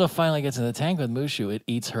Leela finally gets in the tank with Mushu, it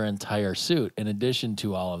eats her entire suit in addition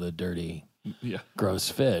to all of the dirty, gross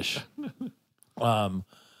fish. So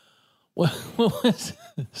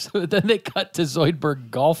then they cut to Zoidberg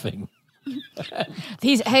golfing.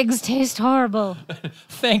 These eggs taste horrible.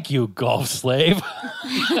 Thank you, golf slave.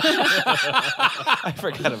 I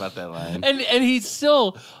forgot about that line. And he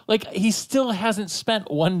still hasn't spent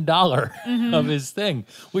 $1 of his thing,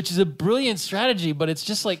 which is a brilliant strategy, but it's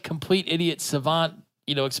just like complete idiot savant,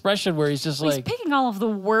 expression where he's just he's picking all of the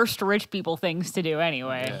worst rich people things to do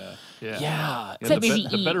anyway. Yeah. Except maybe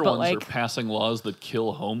the better eat, but ones are passing laws that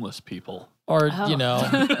kill homeless people. Or,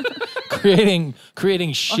 creating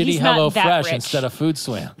shitty he's not that HelloFresh rich. instead of food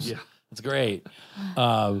slams. Yeah. It's great.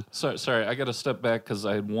 Sorry, I got to step back because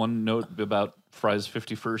I had one note about Fry's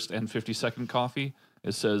 51st and 52nd coffee.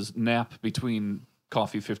 It says nap between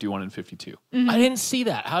coffee 51 and 52. I didn't see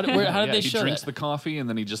that. How did they show He drinks that? the coffee and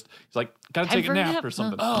then he's like, gotta Time take for a a nap nap. or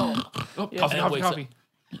something. Coffee.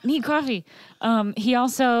 Need coffee. He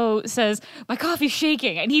also says, my coffee's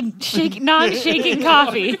shaking. I need non-shaking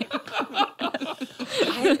coffee.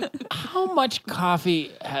 How much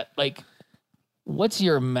coffee, what's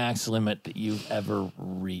your max limit that you've ever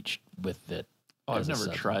reached with it? Oh, I've never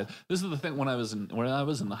tried. This is the thing. When I was in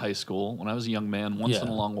the high school, when I was a young man, once in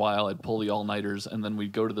a long while, I'd pull the all-nighters, and then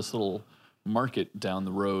we'd go to this little market down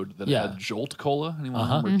the road that had Jolt Cola. Anyone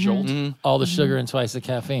remember Jolt? All the sugar and twice the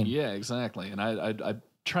caffeine. Yeah, exactly. And I'd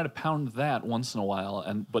try to pound that once in a while,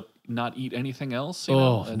 but not eat anything else. You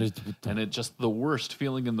know? And it just the worst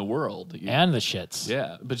feeling in the world. And the shits.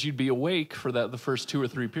 Yeah, but you'd be awake for the first 2 or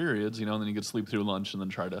 3 periods, and then you could sleep through lunch and then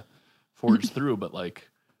try to forge through. But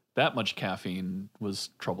that much caffeine was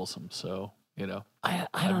troublesome. So I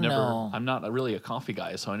don't know. I'm not really a coffee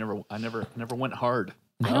guy, so I never went hard.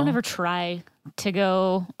 No? I don't ever try to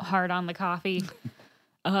go hard on the coffee.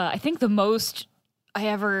 I think the most I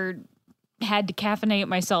ever had to caffeinate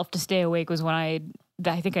myself to stay awake was when I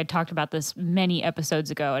think I talked about this many episodes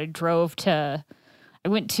ago. I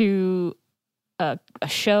went to a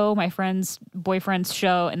show, my friend's boyfriend's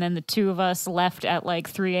show, and then the two of us left at like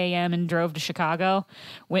 3 a.m. and drove to Chicago,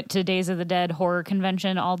 went to Days of the Dead horror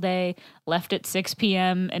convention all day, left at 6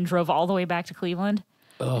 p.m. and drove all the way back to Cleveland.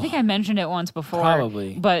 I think I mentioned it once before.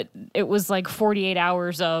 Probably. But it was like 48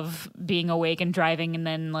 hours of being awake and driving and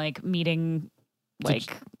then like meeting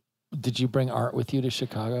like... Did you bring art with you to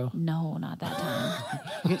Chicago? No, not that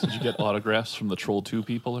time. Did you get autographs from the Troll 2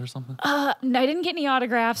 people or something? I didn't get any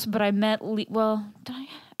autographs, but I met... did I?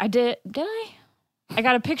 I did. Did I? I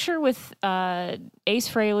got a picture with Ace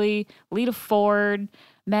Frehley, Lita Ford,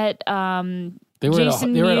 met They were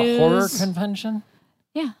Jason at a horror Mewes. convention?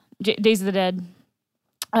 Yeah, Days of the Dead.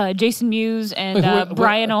 Jason Mewes and Wait,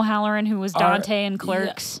 Brian O'Halloran, who was Dante in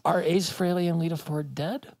Clerks. Yeah. Are Ace Frehley and Lita Ford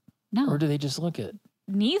dead? No. Or do they just look it?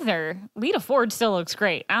 Neither. Lita Ford still looks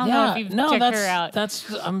great. I don't know if you've checked her out.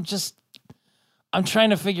 I'm trying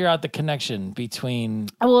to figure out the connection between...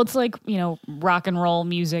 Well, it's like, rock and roll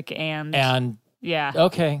music and yeah.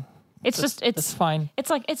 Okay. It's fine. It's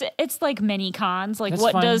like many cons. Like That's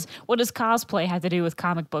what fine. does cosplay have to do with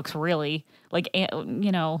comic books really? Like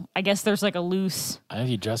I guess there's like a loose. If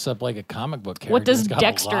you dress up like a comic book character, What does it's got a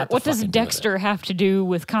Dexter? lot to What does fucking do with Dexter have to do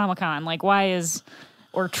with Comic-Con? Like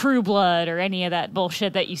or True Blood or any of that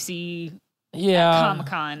bullshit that you see it. Yeah, at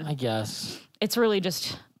Comic-Con? I guess It's really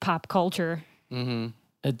just pop culture. Mm-hmm.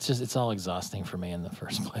 it's all exhausting for me in the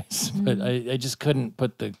first place. But I just couldn't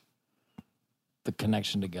put the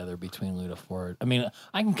connection together between Lita Ford. I mean,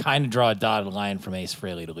 I can kind of draw a dotted line from Ace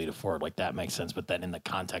Frehley to Lita Ford, like that makes sense. But then in the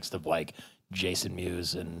context of like Jason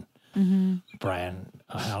Mewes and Brian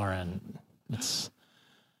O'Halloran, it's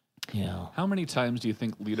How many times do you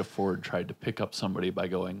think Lita Ford tried to pick up somebody by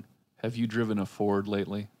going, "Have you driven a Ford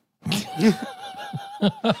lately?"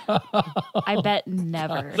 I bet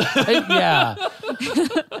never. yeah.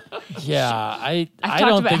 I I've don't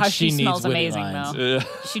talked about think how she she needs smells witty amazing lines. though.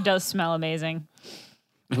 She does smell amazing.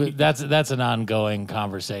 That's an ongoing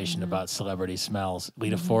conversation about celebrity smells.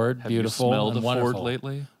 Lita Ford, Have beautiful, you smelled and a wonderful. Ford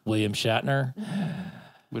lately? William Shatner,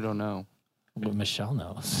 We don't know. well, Michelle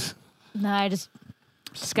knows. No, I just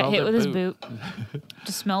got Smelled hit their with his boot. boot.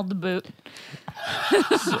 Just smelled the boot.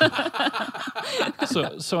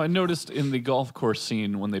 So I noticed in the golf course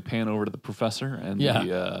scene when they pan over to the professor and Yeah.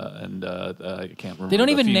 I can't remember. They don't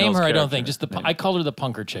the even name female's her. I don't character think. Just the name. I called her the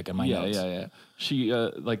punker chick in my notes. Yeah. She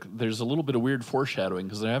there's a little bit of weird foreshadowing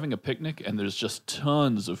because they're having a picnic and there's just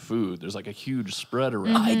tons of food. There's like a huge spread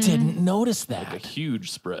around. I didn't notice that. Like a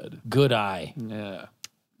huge spread. Good eye. Yeah.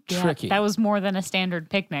 Yeah, Tricky. that was more than a standard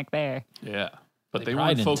picnic there. Yeah. But they probably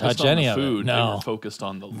weren't didn't focused touch on any the of it. food. They No. were focused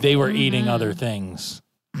on the They were eating other things.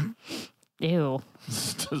 Ew.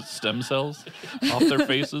 stem cells off their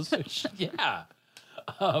faces. Yeah.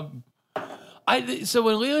 So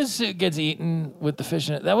when Leela gets eaten with the fish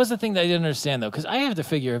in it, that was the thing that I didn't understand though, because I have to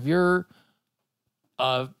figure if you're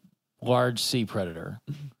a large sea predator,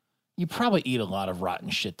 you probably eat a lot of rotten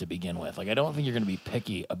shit to begin with. Like I don't think you're going to be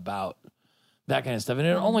picky about that kind of stuff. And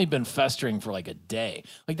it had only been festering for like a day.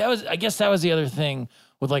 Like I guess that was the other thing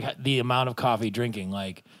with like the amount of coffee drinking.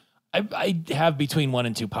 Like I have between 1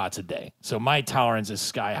 and 2 pots a day. So my tolerance is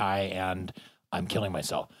sky high and I'm killing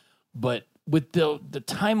myself. But with the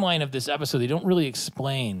timeline of this episode, they don't really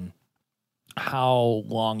explain how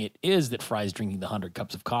long it is that Fry's drinking the 100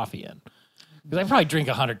 cups of coffee in. Because I probably drink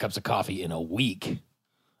 100 cups of coffee in a week.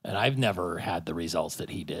 And I've never had the results that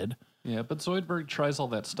he did. Yeah, but Zoidberg tries all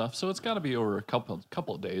that stuff, so it's got to be over a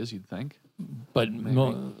couple of days, you'd think. But I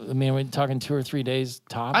mean, we're talking 2 or 3 days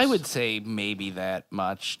tops. I would say maybe that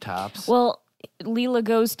much tops. Well, Leela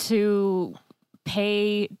goes to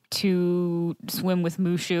pay to swim with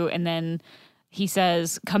Mushu, and then he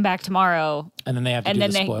says, "Come back tomorrow." And then they have to And do then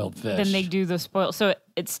the they spoiled fish. Then they do the spoiled. So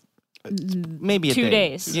it's maybe a 2 day.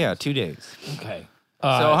 days. Yeah, 2 days. Okay.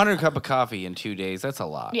 So 100 cup of coffee in 2 days, that's a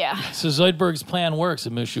lot. yeah. So Zoidberg's plan works,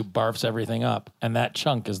 and Mushu barfs everything up, and that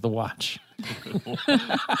chunk is the watch.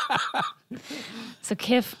 So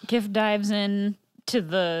Kif dives in to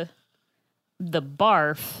the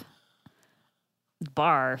barf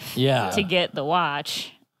Yeah. to get the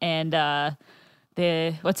watch, and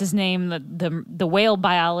the what's his name, the whale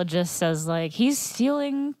biologist says like he's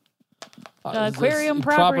stealing aquarium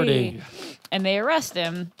property, and they arrest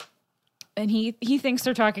him. And he thinks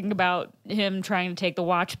they're talking about him trying to take the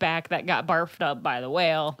watch back that got barfed up by the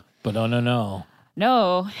whale. But no.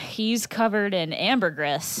 No, he's covered in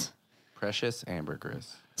ambergris. Precious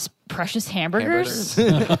ambergris. Precious hamburgers?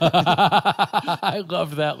 I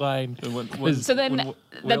love that line. So then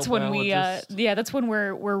that's when that's when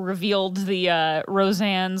we're revealed the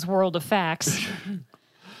Roseanne's World of Facts.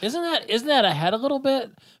 Isn't that ahead a little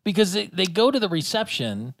bit? Because they go to the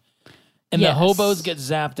reception And Yes. the hobos get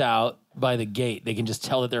zapped out by the gate. They can just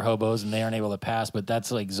tell that they're hobos and they aren't able to pass. But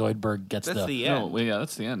that's like Zoidberg gets That's the No, end. well, yeah,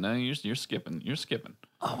 that's the end. Now you're skipping. You're skipping.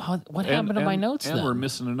 Oh, what happened to my notes And then? we're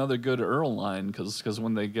missing another good Earl line because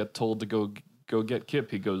when they get told to go get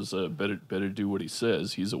Kip, he goes, better do what he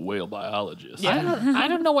says. He's a whale biologist. I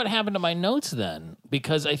don't know what happened to my notes then,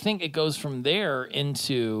 because I think it goes from there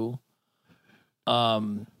into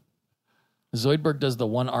Zoidberg does the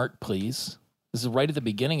one art, please. This is right at the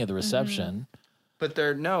beginning of the reception. But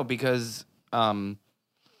because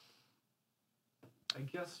I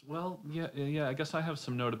guess. Well, yeah. I guess I have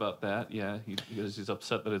some note about that. Yeah, because he's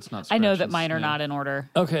upset that it's not. I know that scratches. mine are Yeah. not in order.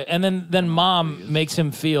 Okay, and then mom makes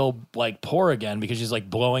him feel like poor again because she's like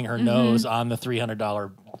blowing her nose on the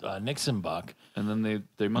 $300 Nixon buck. And then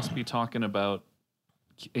they must be talking about.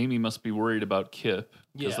 Amy must be worried about Kip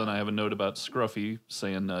because Yeah. then I have a note about Scruffy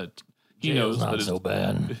saying he Jail's knows not that so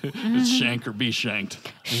bad. it's shank or be shanked.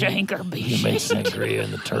 Shank or be He makes sangria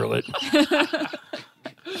in the turlet.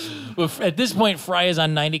 Well, at this point, Fry is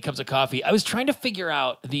on 90 cups of coffee. I was trying to figure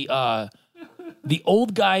out the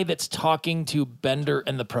old guy that's talking to Bender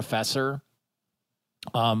and the professor.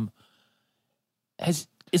 Is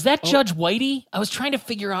that Judge Whitey? I was trying to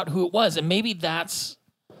figure out who it was, and maybe that's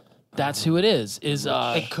who it is.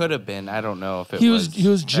 it could have been. I don't know if it he was.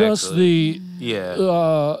 was just actually. the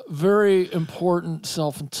Yeah. very important,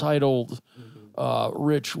 self-entitled,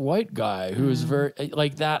 rich white guy who is very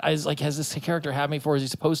like that. I was like, has this character had me for? Is he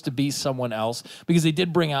supposed to be someone else? Because they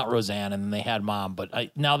did bring out Roseanne and then they had Mom, but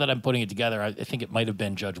now that I'm putting it together, I think it might have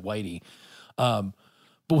been Judge Whitey. But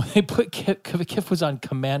when they put Kip was on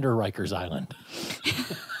Commander Riker's Island.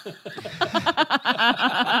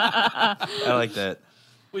 I like that.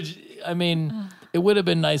 Which, I mean, it would have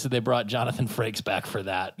been nice if they brought Jonathan Frakes back for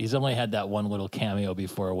that. He's only had that one little cameo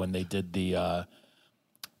before when they did the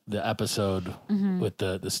episode with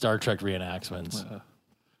the Star Trek reenactments.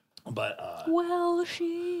 But Well,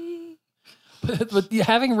 she. but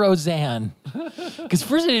having Roseanne, because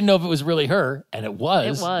first I didn't know if it was really her, and it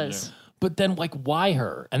was. It was. But then, like, why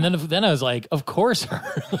her? And then I was like, of course her.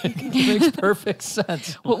 Like, it makes perfect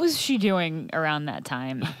sense. What was she doing around that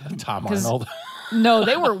time? Tom 'Cause- Arnold. No,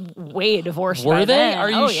 they were way divorced. Were by they? then. Are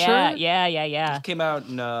you oh, sure? Yeah. Came out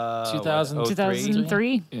in 2000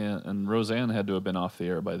 2003. Yeah, and Roseanne had to have been off the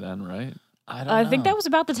air by then, right? I don't I know. think that was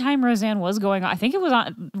about the time Roseanne was going on. I think it was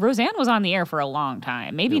on. Roseanne was on the air for a long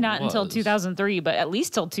time. Maybe It not until was. 2003, but at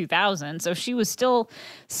least till 2000. So she was still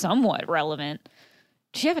somewhat relevant.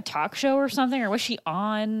 Did she have a talk show or something, or was she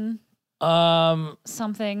on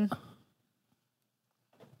something?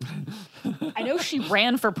 I know she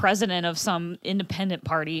ran for president of some independent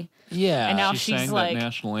party. Yeah. And now She she's sang like, that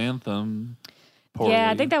national anthem. yeah, I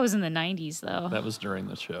poorly. think that was in the 90s though. that was during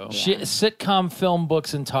the show. Sitcom, film,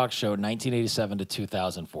 books, and talk show, 1987 to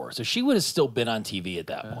 2004. So she would have still been on TV at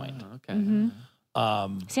that point. Okay.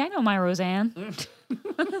 See, I know my Roseanne.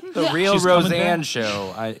 The real She's coming Roseanne back.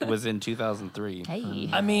 show was in 2003. Hey.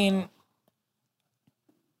 I mean,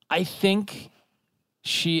 I think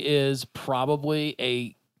she is probably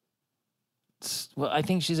I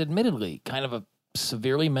think she's admittedly kind of a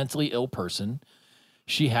severely mentally ill person.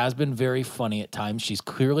 She has been very funny at times. She's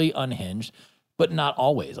clearly unhinged, but not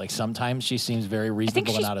always. Like sometimes she seems very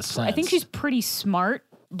reasonable and out of sense. I think she's pretty smart,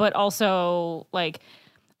 but also like,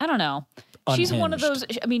 I don't know. She's one of those.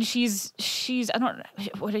 Unhinged. I mean, she's. I don't.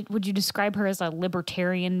 What would you describe her as? A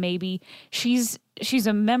libertarian, maybe. She's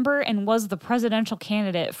a member and was the presidential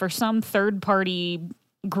candidate for some third party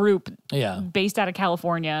group based out of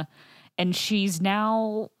California, and she's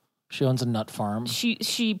now. She owns a nut farm.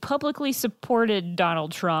 She publicly supported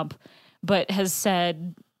Donald Trump, but has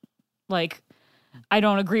said, like, I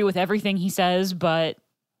don't agree with everything he says, but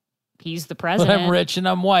he's the But president. I'm rich and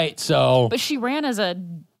I'm white, so. But she ran as a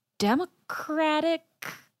Democratic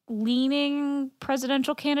leaning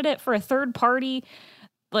presidential candidate for a third party.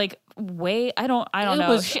 Like I don't know.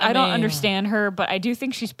 I don't understand her, but I do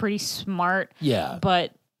think she's pretty smart. Yeah.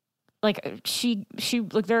 But like she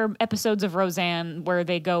like there are episodes of Roseanne where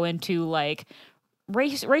they go into like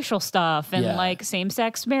racial stuff and like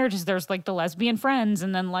same-sex marriages. There's like the lesbian friends,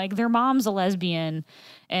 and then like their mom's a lesbian,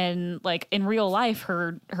 and like in real life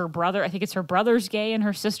her brother, I think it's her brother's gay and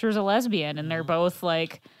her sister's a lesbian, and they're both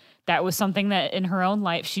like, that was something that in her own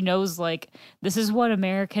life she knows, like, this is what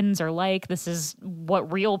Americans are like, this is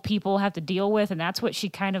what real people have to deal with, and that's what she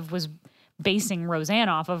kind of was basing Roseanne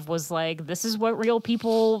off of, was like, this is what real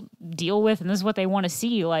people deal with and this is what they want to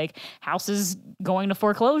see, like houses going to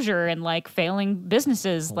foreclosure and like failing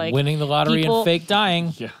businesses, like winning the lottery people, and fake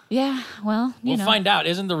dying. yeah, well, you We'll know, find out.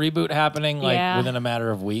 Isn't the reboot happening like Yeah. within a matter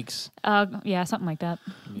of weeks? yeah, something like that.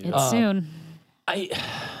 It's soon.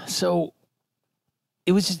 So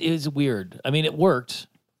it was weird. I mean, it worked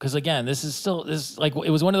because again, this is like it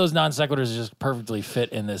was one of those non sequiturs that just perfectly fit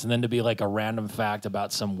in this, and then to be like a random fact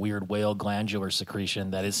about some weird whale glandular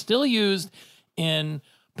secretion that is still used in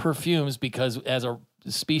perfumes because as a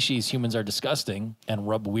species, humans are disgusting and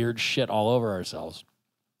rub weird shit all over ourselves.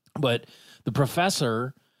 But the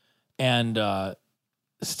professor and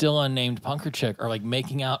still unnamed punker chick are like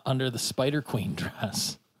making out under the Spider Queen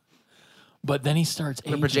dress. But then he starts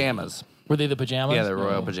aging. The pajamas. Were they the pajamas? Yeah, the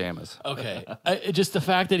royal pajamas. Okay. Just the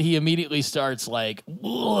fact that he immediately starts like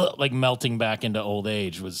melting back into old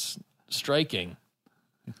age was striking.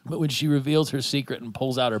 But when she reveals her secret and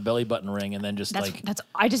pulls out her belly button ring and then just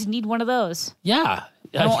I just need one of those. Yeah.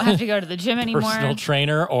 I won't have to go to the gym anymore. Personal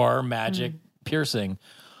trainer or magic piercing.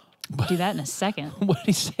 Do that in a second. What did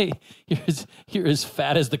he say? You're as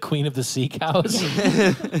fat as the queen of the sea cows.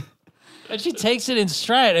 And she takes it in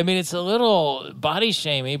stride. I mean, it's a little body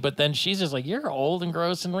shamey, but then she's just like, you're old and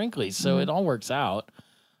gross and wrinkly. So it all works out.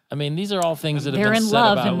 I mean, these are all things that have They're been in said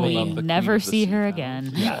love about and we women. never see her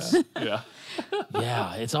again. Yes. Yeah.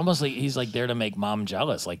 Yeah. It's almost like he's like there to make mom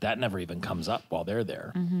jealous. Like that never even comes up while they're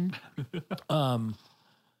there. When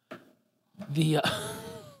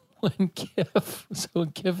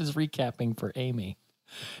Kif is recapping for Amy,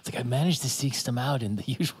 it's like, I managed to seek some out in the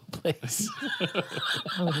usual place.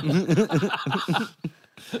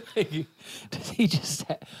 Does he just?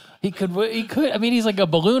 He could. I mean, he's like a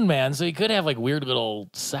balloon man, so he could have like weird little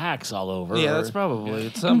sacks all over. Yeah, that's probably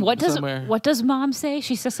it's What somewhere. does mom say?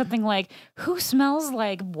 She says something like, "Who smells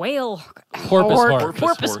like whale Porpoise hork.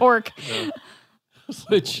 Porpoise hork."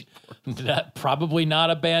 Which that probably not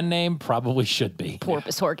a band name. Probably should be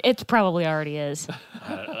Porpoise hork. It probably already is.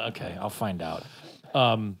 Okay, I'll find out.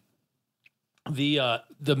 The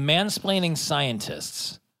mansplaining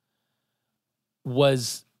scientists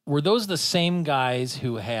were those the same guys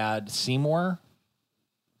who had Seymour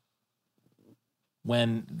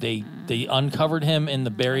when they uncovered him in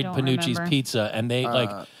the buried don't Panucci's remember. pizza, and they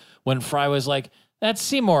when Fry was like, that's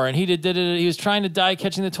Seymour, and he did it. He was trying to die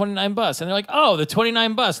catching the 29 bus, and they're like, oh, the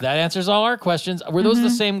 29 bus. That answers all our questions. Were those the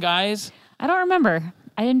same guys? I don't remember.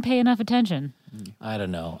 I didn't pay enough attention. I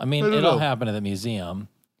don't know. I mean, it all happened at the museum.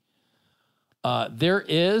 There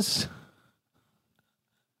is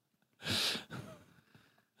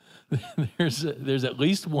there's at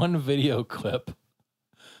least one video clip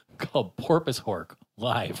called Porpoise Hork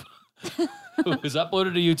Live. It was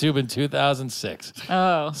uploaded to YouTube in 2006.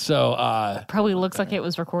 Oh, So probably looks like it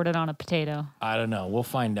was recorded on a potato. I don't know. We'll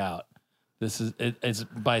find out. It's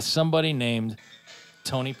by somebody named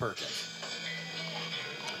Tony Perkins.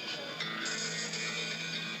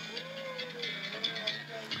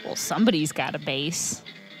 Well, somebody's got a base.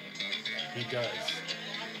 He does.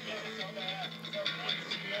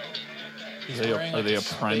 Are they a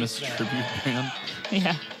Primus tribute band?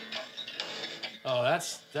 Yeah. Oh,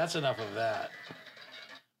 that's enough of that.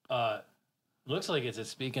 Looks like it's at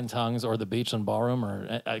Speak in Tongues or the Beachland Ballroom,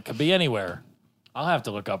 or it could be anywhere. I'll have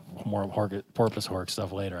to look up more Porpoise Hork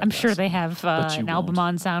stuff later. I'm sure they have But you an album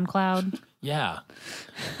on SoundCloud. Yeah,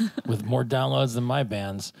 with more downloads than my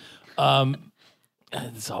bands.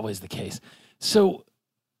 It's always the case. So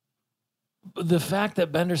the fact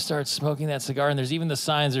that Bender starts smoking that cigar, and there's even the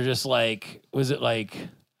signs are just like, was it like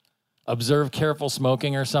observe careful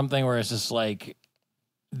smoking or something, where it's just like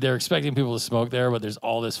they're expecting people to smoke there, but there's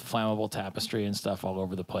all this flammable tapestry and stuff all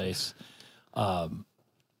over the place. But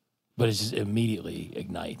it just immediately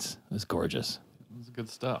ignites. It's gorgeous. It's good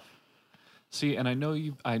stuff. See, and I know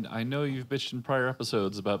you've bitched in prior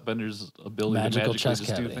episodes about Bender's ability Magical to chest magically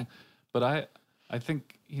just do cavity. things, but I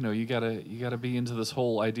think you gotta be into this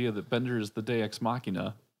whole idea that Bender is the Deus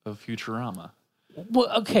Machina of Futurama. Well,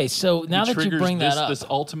 okay, so now He that you triggers bring that up, this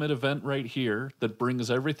ultimate event right here that brings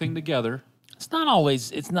everything together. it's not always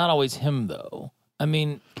him though. I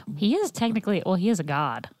mean, He is technically, he is a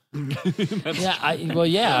god.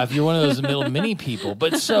 yeah, if you're one of those middle mini people.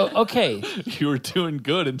 But so, okay, You were doing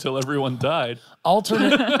good until everyone died.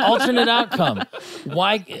 alternate outcome.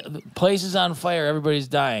 Why place is on fire, everybody's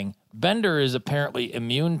dying. Bender is apparently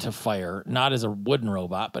immune to fire, not as a wooden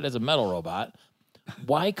robot, but as a metal robot.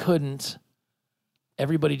 Why couldn't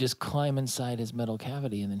everybody just climb inside his metal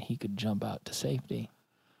cavity and then he could jump out to safety?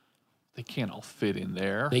 They can't all fit in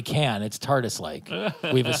there. They can. It's TARDIS-like.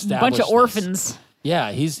 We've established Bunch of this. orphans.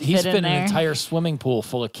 Yeah, he's fit in fit an there. entire swimming pool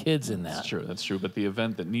full of kids in that. That's true. But the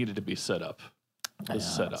event that needed to be set up was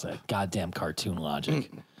set It's up. that goddamn cartoon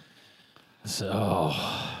logic. So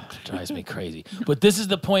it drives me crazy. But this is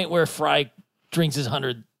the point where Fry drinks his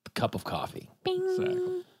 100th cup of coffee.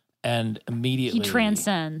 Exactly. And immediately He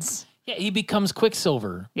transcends. Yeah, he becomes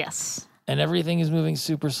Quicksilver. Yes. and everything is moving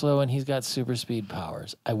super slow, and he's got super speed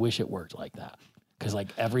powers. I wish it worked like that. Because like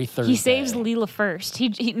every Thursday, He saves Leela first.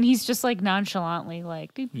 He's just like nonchalantly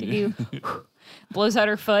like doo, blows out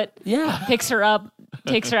her foot. Yeah. Picks her up,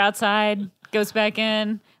 takes her outside, goes back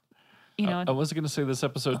in. You know, I was going to say this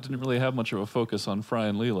episode didn't really have much of a focus on Fry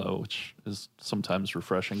and Lilo, which is sometimes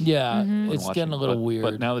refreshing. Yeah, Mm-hmm. when it's watching, getting a little weird.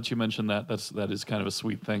 But now that you mentioned that, that is kind of a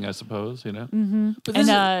sweet thing, I suppose. You know. Mm-hmm.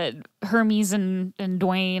 And Hermes and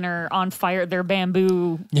Dwayne are on fire. Their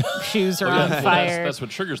bamboo shoes are on fire. That's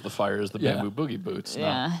what triggers the fire is the bamboo boogie boots.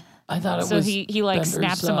 Yeah. I thought it So was. he like Bender's,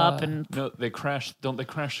 snaps him up and No, they crash. Don't they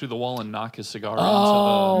crash through the wall and knock his cigar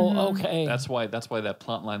Oh, into the? okay. That's why that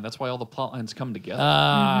plot line. That's why all the plot lines come together.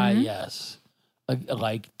 Yes.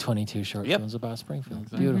 Like 22 short Yep. films about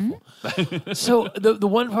Springfield. Beautiful. So the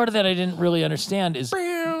one part of that I didn't really understand is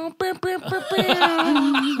why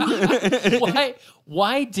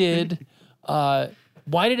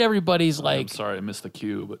did everybody's I'm like sorry, I missed the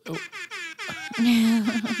cue, but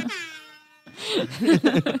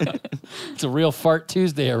it's a real fart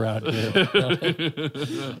Tuesday around here.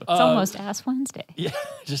 it's almost Ass Wednesday. Yeah,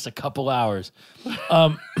 just a couple hours.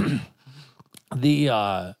 Why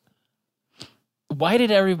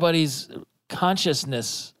did everybody's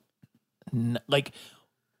consciousness like?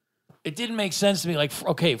 It didn't make sense to me. Like,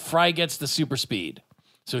 okay, Fry gets the super speed,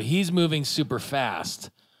 so he's moving super fast.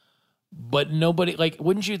 But nobody, like,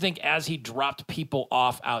 wouldn't you think as he dropped people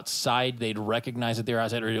off outside, they'd recognize that they're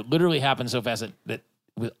outside? Or it literally happened so fast that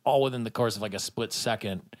all within the course of like a split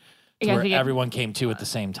second, to Yeah, I where think everyone came to at the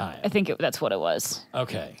same time. I think that's what it was.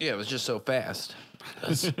 Okay. Yeah, it was just so fast.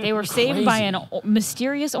 They were saved by an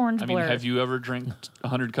mysterious orange I mean, blur. have you ever drank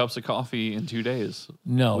 100 cups of coffee in 2 days?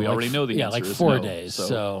 No. we like already know the yeah, answer. like is 4 no. days. So,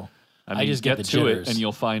 So I, mean, I just get the to jitters. it, and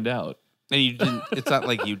you'll find out. And you didn't. It's not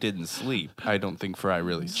like you didn't sleep. I don't think Fry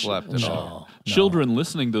really slept at all. No. Children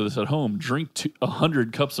listening to this at home, drink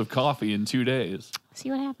 100 cups of coffee in 2 days. See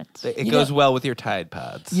what happens. It goes well with your Tide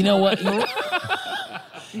Pods. You know what?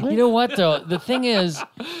 You know what though? The thing is,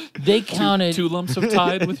 they counted. 2 lumps of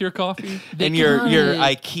Tide with your coffee. and your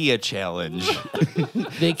IKEA challenge.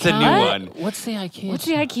 It's a new one. What's the IKEA? What's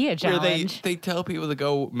the IKEA Where challenge? they tell people to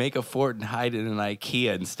go make a fort and hide in an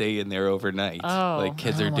IKEA and stay in there overnight. Oh. Like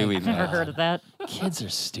kids are my doing I've never that. heard of that. Kids are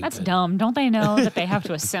stupid. That's dumb. Don't they know that they have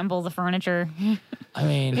to assemble the furniture? I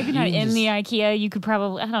mean, Maybe not you in just- the IKEA. You could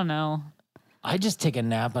probably, I don't know. I just take a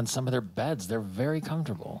nap on some of their beds. They're very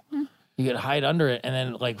comfortable. You could hide under it, and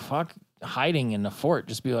then like fuck hiding in the fort.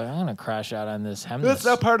 Just be like, I'm gonna crash out on this Hemnes. That's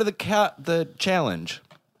not part of the challenge.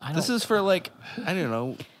 I This don't- is for like, I don't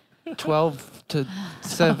know, 12 to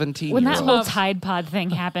 17 When year that olds. whole Tide Pod thing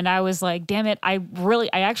happened, I was like, damn it, I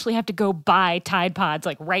actually have to go buy Tide Pods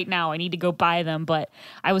like right now. I need to go buy them, but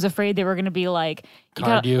I was afraid they were going to be like,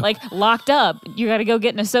 Card you. like locked up. You got to go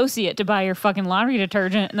get an associate to buy your fucking laundry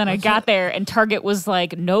detergent. And then I got there and Target was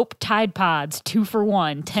like, nope, Tide Pods, 2 for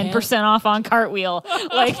 $1, 10% off on Cartwheel.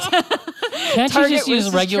 Like, Can't you Target just was use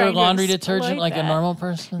just regular trying to laundry exploit detergent like a that. normal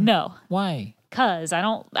person? no, Why? because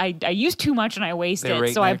I use too much and I waste They're it.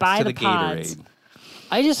 right So I next buy to the pods. Gatorade.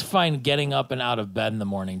 I just find getting up and out of bed in the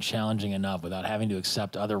morning challenging enough without having to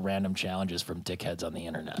accept other random challenges from dickheads on the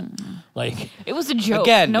internet. Like, It was a joke.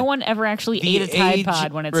 Again, no one ever actually The ate a Tide age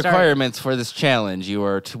Pod when it started. requirements for this challenge, you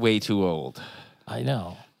are way too old. I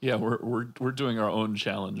know. Yeah, we're doing our own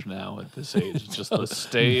challenge now at this age. It's just to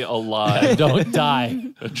stay alive. Don't die.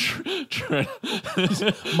 Try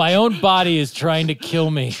My own body is trying to kill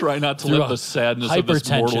me. not to Through let the sadness of this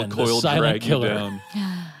mortal hypertension, the coil silent drag killer. you down.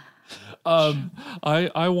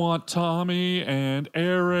 I want Tommy and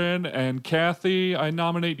Aaron and Kathy. I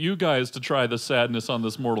nominate you guys to try the sadness on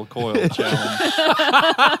this mortal coil challenge.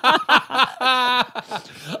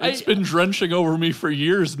 It's been drenching over me for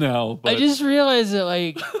years now. But I just realized that,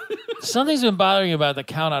 like, something's been bothering me about the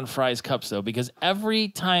count on Fry's cups, though, because every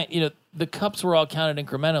time, the cups were all counted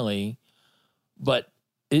incrementally, but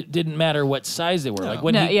it didn't matter what size they were. Like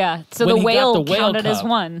when No, he, yeah. So when the he got whale the counted as cup,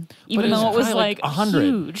 one, even it was though it was probably like 100.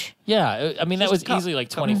 huge. Yeah, I mean that was Just a cup. easily like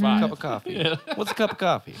Cup 25. of coffee. What's a cup of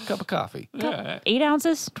coffee? Cup of coffee. yeah, 8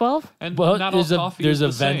 ounces, 12. and Well, not all there's a coffee there's is a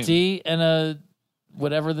the same. venti and a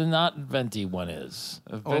whatever the not venti one is.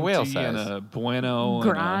 A Or whale venti and size. a bueno.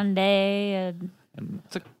 Grande,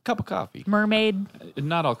 It's a cup of coffee. mermaid. And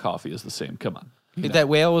not all coffee is the same. Come on. That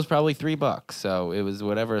whale was probably $3, so it was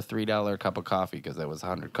whatever a $3 cup of coffee because that was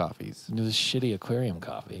 100 coffees. It was shitty aquarium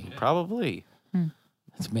coffee. Probably.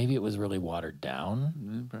 Maybe it was really watered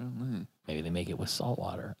down. Probably. Maybe they make it with salt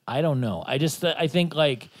water. I don't know. I think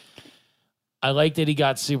like I like that he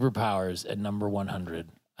got superpowers at number 100.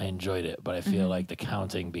 I enjoyed it, but I feel like the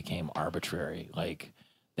counting became arbitrary. Like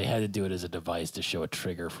they had to do it as a device to show a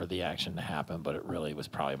trigger for the action to happen, but it really was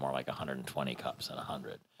probably more like 120 cups than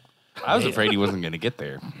 100. I was afraid he wasn't going to get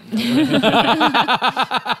there.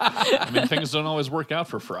 I mean, things don't always work out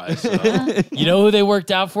for Fry. So. You know who they worked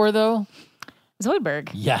out for, though? Zoidberg.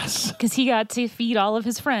 Yes. Because he got to feed all of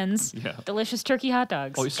his friends delicious turkey hot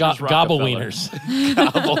dogs. Gobble wieners.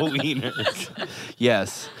 Gobble wieners.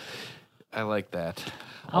 Yes. I like that.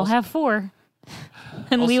 I'll have 4.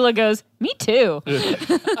 And Leela goes, me too.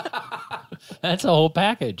 That's a whole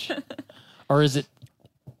package. Or is it?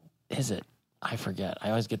 I forget. I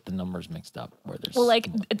always get the numbers mixed up. Well, like,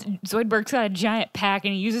 Zoidberg's got a giant pack,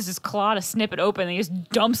 and he uses his claw to snip it open, and he just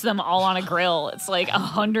dumps them all on a grill. It's like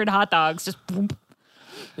 100 hot dogs, just boom.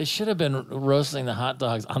 They should have been roasting the hot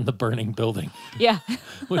dogs on the burning building. Yeah.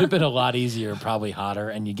 Would have been a lot easier, probably hotter,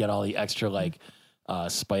 and you get all the extra, like,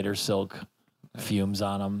 spider silk fumes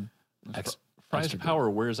on them. Fry's power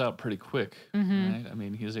wears out pretty quick. Right? I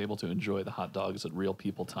mean, he's able to enjoy the hot dogs at real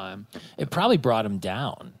people time. It probably brought him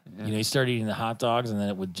down. Yeah. You know, he started eating the hot dogs, and then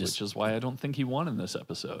it would just... Which is why I don't think he won in this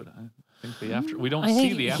episode. I think we don't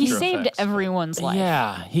see the after he saved effects. everyone's life.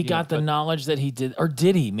 Yeah, he got the knowledge that he did... Or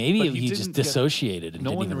did he? Maybe he just get, dissociated and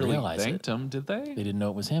no didn't even one really realize thanked it. him, did they? They didn't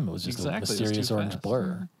know it was him. It was just a Exactly, it was mysterious too orange fast.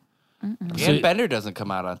 blur. And Bender doesn't come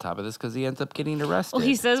out on top of this because he ends up getting arrested. Well,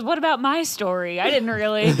 he says, what about my story? I didn't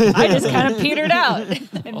really. I just kind of petered out.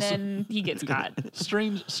 And then he gets caught.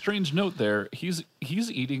 Strange note there. He's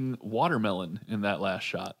eating watermelon in that last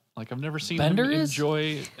shot. Like, I've never seen Bender him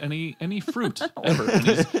enjoy any fruit ever. And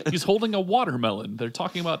he's holding a watermelon. They're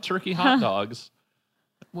talking about turkey hot dogs.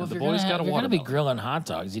 Well, and if the you're boy's got a going to be watermelon. grilling hot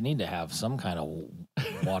dogs, you need to have some kind of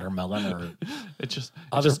watermelon or It just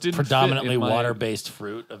other didn't fit predominantly in my- water-based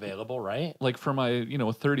fruit available, right? Like for my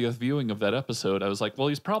 30th viewing of that episode, I was like, well,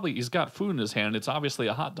 he's got food in his hand. It's obviously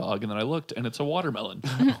a hot dog, and then I looked, and it's a watermelon.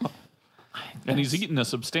 And he's eaten a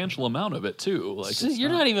substantial amount of it too. Like So you're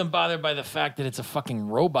not even bothered by the fact that it's a fucking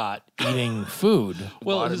robot eating food.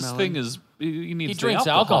 Well, his thing is he needs He drinks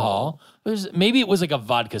the alcohol. Maybe it was like a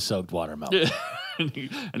vodka-soaked watermelon.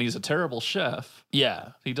 and he's a terrible chef. Yeah,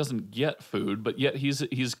 He doesn't get food, but yet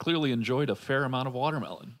he's clearly enjoyed a fair amount of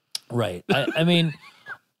watermelon. right. I mean,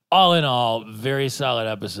 all in all, very solid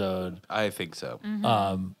episode. I think so.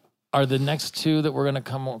 Are the next two that we're going to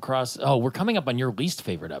come across? Oh, we're coming up on your least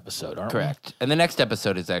favorite episode, aren't Correct. And the next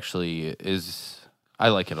episode is I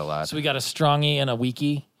like it a lot. we? So we got a strongy and a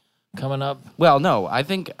weakie coming up. Well, no, I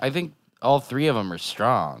think all 3 of them are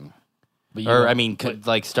strong. But you Or don't- I mean,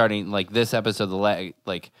 like starting like this episode,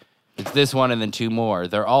 like it's this one and then 2 more.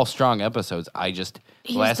 They're all strong episodes. He just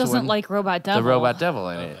last doesn't one, like Robot Devil. the Robot Devil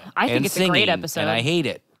in it. I think And it's a great singing, episode. and I hate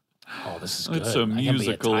it. Oh, this is good. It's a I can be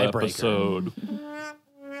musical tiebreaker. episode.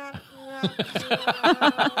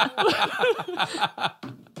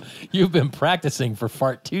 You've been practicing for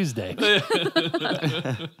Fart Tuesday.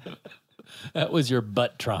 That was your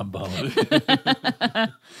butt trombone.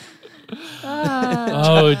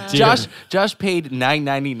 Oh dear. Josh paid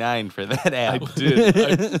 $9.99 for that I app.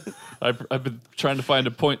 did. I've been trying to find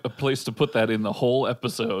a place to put that in the whole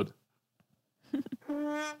episode.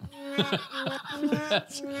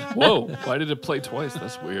 Whoa, why did it play twice?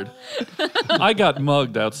 That's weird. I got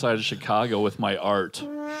mugged outside of Chicago with my art.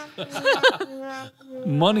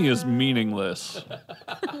 Money is meaningless.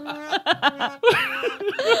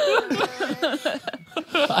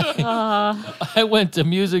 I went to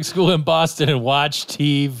music school in Boston and watched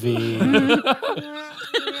TV.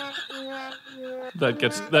 That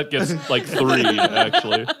gets like 3,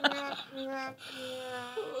 actually.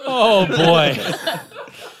 Oh boy.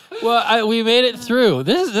 Well, we made it through.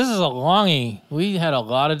 This is a longie. We had a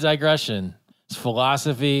lot of digression. It's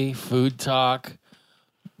philosophy, food talk,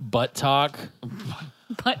 butt talk.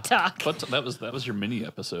 Butt talk. But that was your mini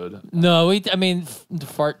episode. No,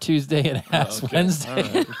 Fart Tuesday and Ass Okay. Wednesday.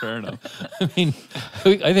 All right, fair enough. I mean,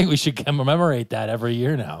 I think we should commemorate that every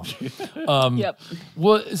year now. Yep.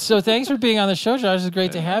 Well, so thanks for being on the show, Josh. It's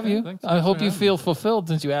great to have you. thanks I hope for you having feel fulfilled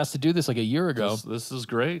since you asked to do this like a year ago. This is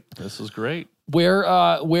great. This is great.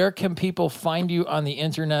 Where can people find you on the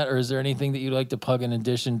internet, or is there anything that you'd like to plug in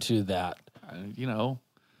addition to that?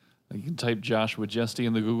 You can type Joshua Jesty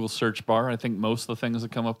in the Google search bar. I think most of the things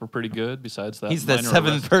that come up are pretty good. Besides that, He's the minor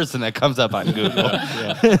 7th person that comes up on Google.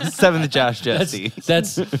 7th Josh Jesse.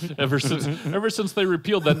 That's ever since they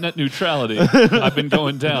repealed that net neutrality, I've been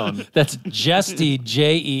going down. that's Jesty,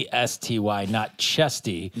 Jesty, not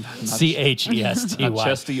Chesty, Chesty. Not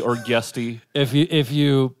Chesty or Guesty. If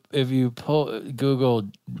you pull Google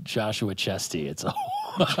Joshua Chesty, it's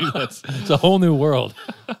a whole new world.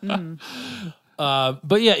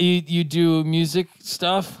 But yeah, you do music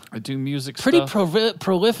stuff I do music pretty stuff.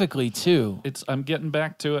 prolifically too. I'm getting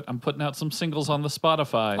back to it. I'm putting out some singles on the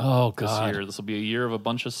Spotify. Oh, this God. year. This will be a year of a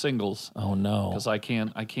bunch of singles. Oh no. Because I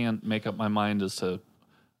can't make up my mind as to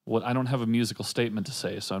what. I don't have a musical statement to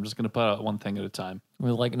say, so I'm just going to put out one thing at a time. We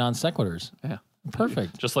like non sequiturs. Yeah,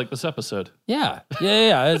 Perfect. just like this episode. Yeah.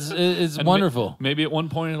 It's And wonderful. Maybe at one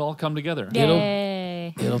point it'll all come together.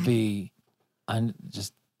 Yay. It'll be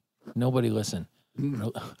just nobody listen.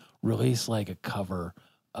 Release like a cover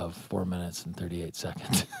of 4 minutes and 38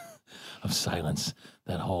 seconds of silence.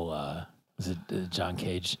 That whole was it John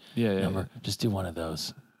Cage Yeah, number? yeah. Just do one of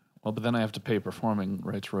those. Well, but then I have to pay performing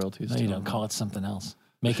rights royalties. No, to you them. don't. Call it something else.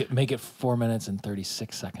 Make it 4 minutes and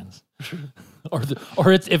 36 seconds.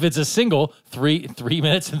 or if it's a single, 3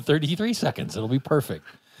 minutes and 33 seconds. It'll be perfect.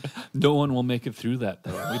 No one will make it through that,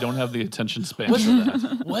 though. We don't have the attention span for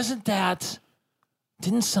that. Wasn't that?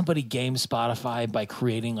 Didn't somebody game Spotify by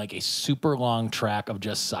creating like a super long track of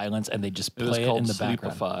just silence and they just It was play it called in the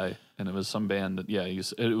background? Sleepify, and it was some band that,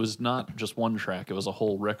 it was not just one track. It was a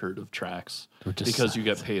whole record of tracks Or just because you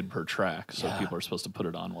get paid per track. So people are supposed to put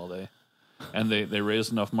it on while they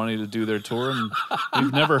raised enough money to do their tour, and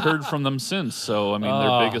we've never heard from them since. So, I mean,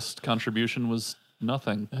 their biggest contribution was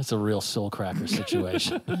nothing. That's a real soul cracker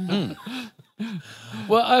situation.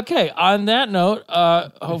 Well, okay. On that note,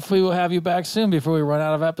 hopefully we'll have you back soon before we run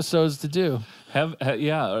out of episodes to do. At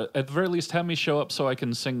the very least, have me show up so I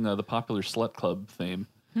can sing the popular Slut Club theme.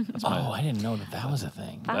 That's my, Oh, I didn't know that was a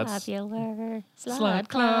thing. That's- Popular Slut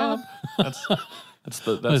Club.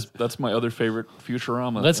 that's my other favorite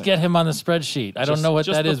Futurama. Let's get him on the spreadsheet. I don't know what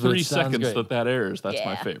that is, the but 3 it sounds seconds great. that airs. That's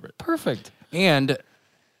my Yeah. favorite. Perfect. And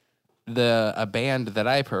a band that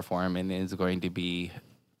I perform in is going to be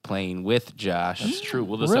playing with Josh. That's true.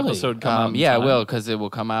 Will this Really? episode come out? in Yeah, it time? will, because it will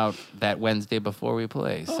come out that Wednesday before we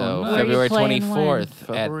play. So nice. February Where are you playing 24th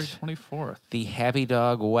February at 24th. the Happy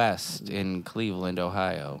Dog West in Cleveland,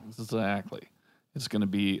 Ohio. Exactly. It's gonna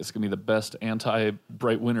be the best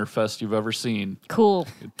anti-Bright Winter Fest you've ever seen. Cool.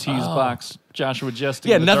 Tease Box, Joshua Jesting.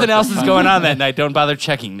 Yeah, in the nothing else darkest is going on that night. Don't bother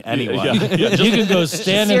checking anyone. You can go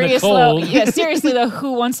stand in the Seriously, cold. seriously though,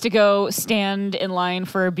 who wants to go stand in line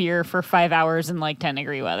for a beer for 5 hours in like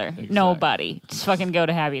 10-degree weather? Nobody. Just fucking go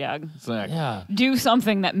to Happy Dog. Exactly. Yeah. Do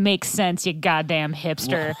something that makes sense, you goddamn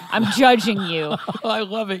hipster. I'm judging you. I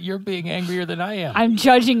love it. You're being angrier than I am. I'm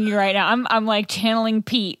judging you right now. I'm like channeling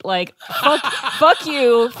Pete. Like, fuck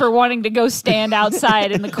you for wanting to go stand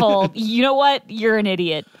outside in the cold. You know what? You're an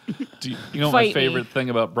idiot. You know what Fight my me. favorite thing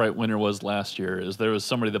about Bright Winter was last year is there was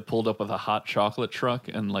somebody that pulled up with a hot chocolate truck,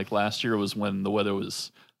 and like last year was when the weather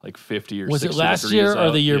was like 50 or Was it 60 last degrees year or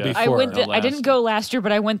out. the year Yeah. before? I went. No, I didn't last. go last year,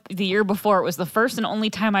 but I went the year before. It was the first and only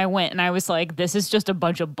time I went, and I was like, "This is just a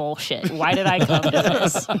bunch of bullshit. Why did I come to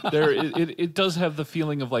this?" It does have the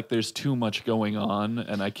feeling of like there's too much going on,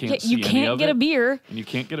 and I can't see You any can't of get it. a beer. And you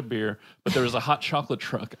can't get a beer, but there was a hot chocolate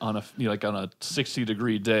truck on a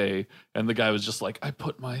 60-degree day, and the guy was just like, "I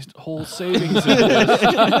put my whole savings in this,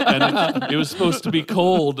 and it was supposed to be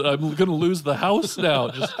cold. I'm gonna lose the house now."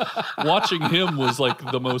 Just watching him was like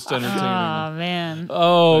the most entertaining. Oh man.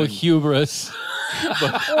 Oh, hubris.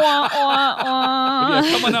 Wah, wah, wah.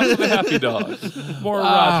 Yeah, coming out to the Happy Dog. More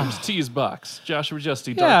Rogers, Tease Box, Joshua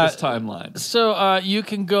Justy, Darkest Timeline. So you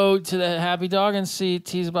can go to the Happy Dog and see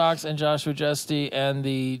Teasebox and Joshua Justy and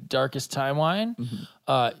the Darkest Timeline.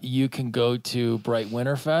 You can go to Bright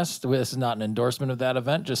Winter Fest. This is not an endorsement of that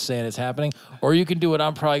event, just saying it's happening. Or you can do what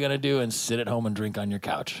I'm probably going to do and sit at home and drink on your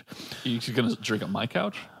couch. You gonna drink on my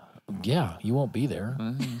couch? Yeah, you won't be there.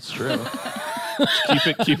 It's true.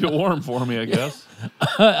 keep it warm for me, I guess.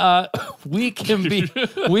 We can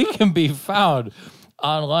be found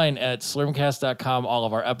online at slurmcast.com. All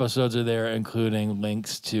of our episodes are there, including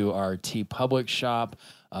links to our TeePublic shop.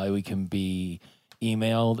 We can be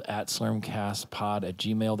emailed at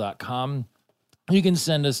slurmcastpod@gmail.com. You can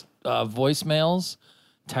send us voicemails,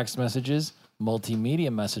 text messages,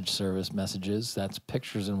 multimedia message service messages, that's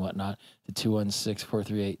pictures and whatnot, to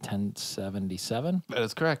 216-438-1077. That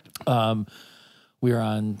is correct. We're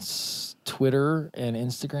on Twitter and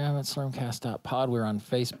Instagram at slurmcast.pod. We're on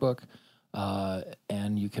Facebook,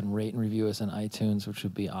 and you can rate and review us on iTunes, which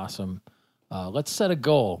would be awesome. Let's set a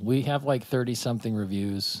goal. We have like 30-something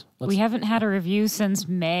reviews. We haven't had a review since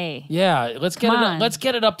May. Yeah, let's get Come it. on. Let's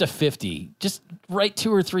get it up to 50. Just write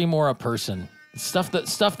 2 or 3 more a person. Stuff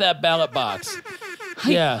that ballot box.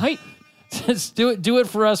 Yeah, Hey, just do it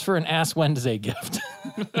for us for an Ask Wednesday gift.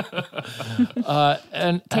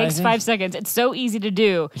 And Takes I 5 seconds. It's so easy to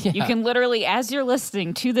do. You Yeah. can literally, as you're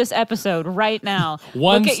listening to this episode right now,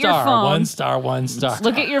 One look at your star, phone. 1 star, 1 star.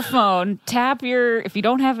 Look at your phone, if you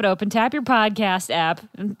don't have it open, tap your podcast app.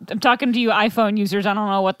 I'm talking to you iPhone users. I don't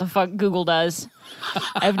know what the fuck Google does.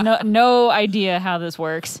 I have no idea how this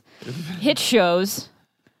works. Hit shows,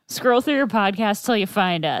 scroll through your podcast till you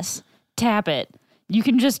find us. Tap it. You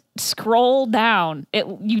can just scroll down.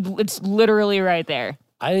 It's literally right there.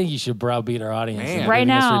 I think you should browbeat our audience Man. and Right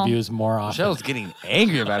giving us now- reviews more often. Michelle's getting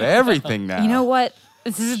angry about everything now. You know what?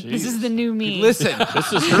 This is the new me. Listen,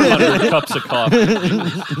 This is her 100 cups of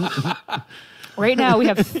coffee. Right now we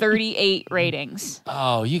have 38 ratings.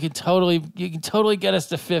 Oh, you can totally get us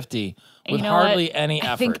to 50 And with you know hardly what? any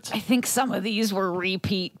effort. I think some of these were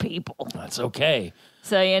repeat people. That's okay.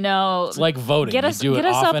 So It's like voting. Get You us do it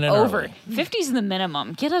up often and over. early. 50's the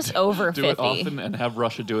minimum. Get us over Do 50. it often and have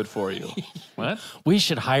Russia do it for you. What? We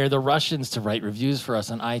should hire the Russians to write reviews for us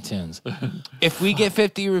on iTunes. if we get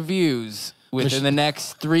 50 reviews within the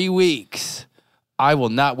next 3 weeks, I will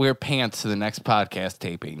not wear pants to the next podcast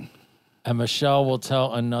taping. And Michelle will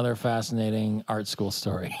tell another fascinating art school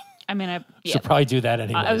story. I mean, yeah. She'll probably do that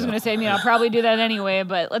anyway. I was going to say, I'll probably do that anyway,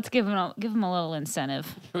 but let's give them a little incentive.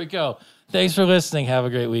 Here we go. Thanks for listening. Have a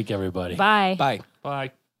great week, everybody. Bye. Bye.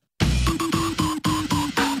 Bye.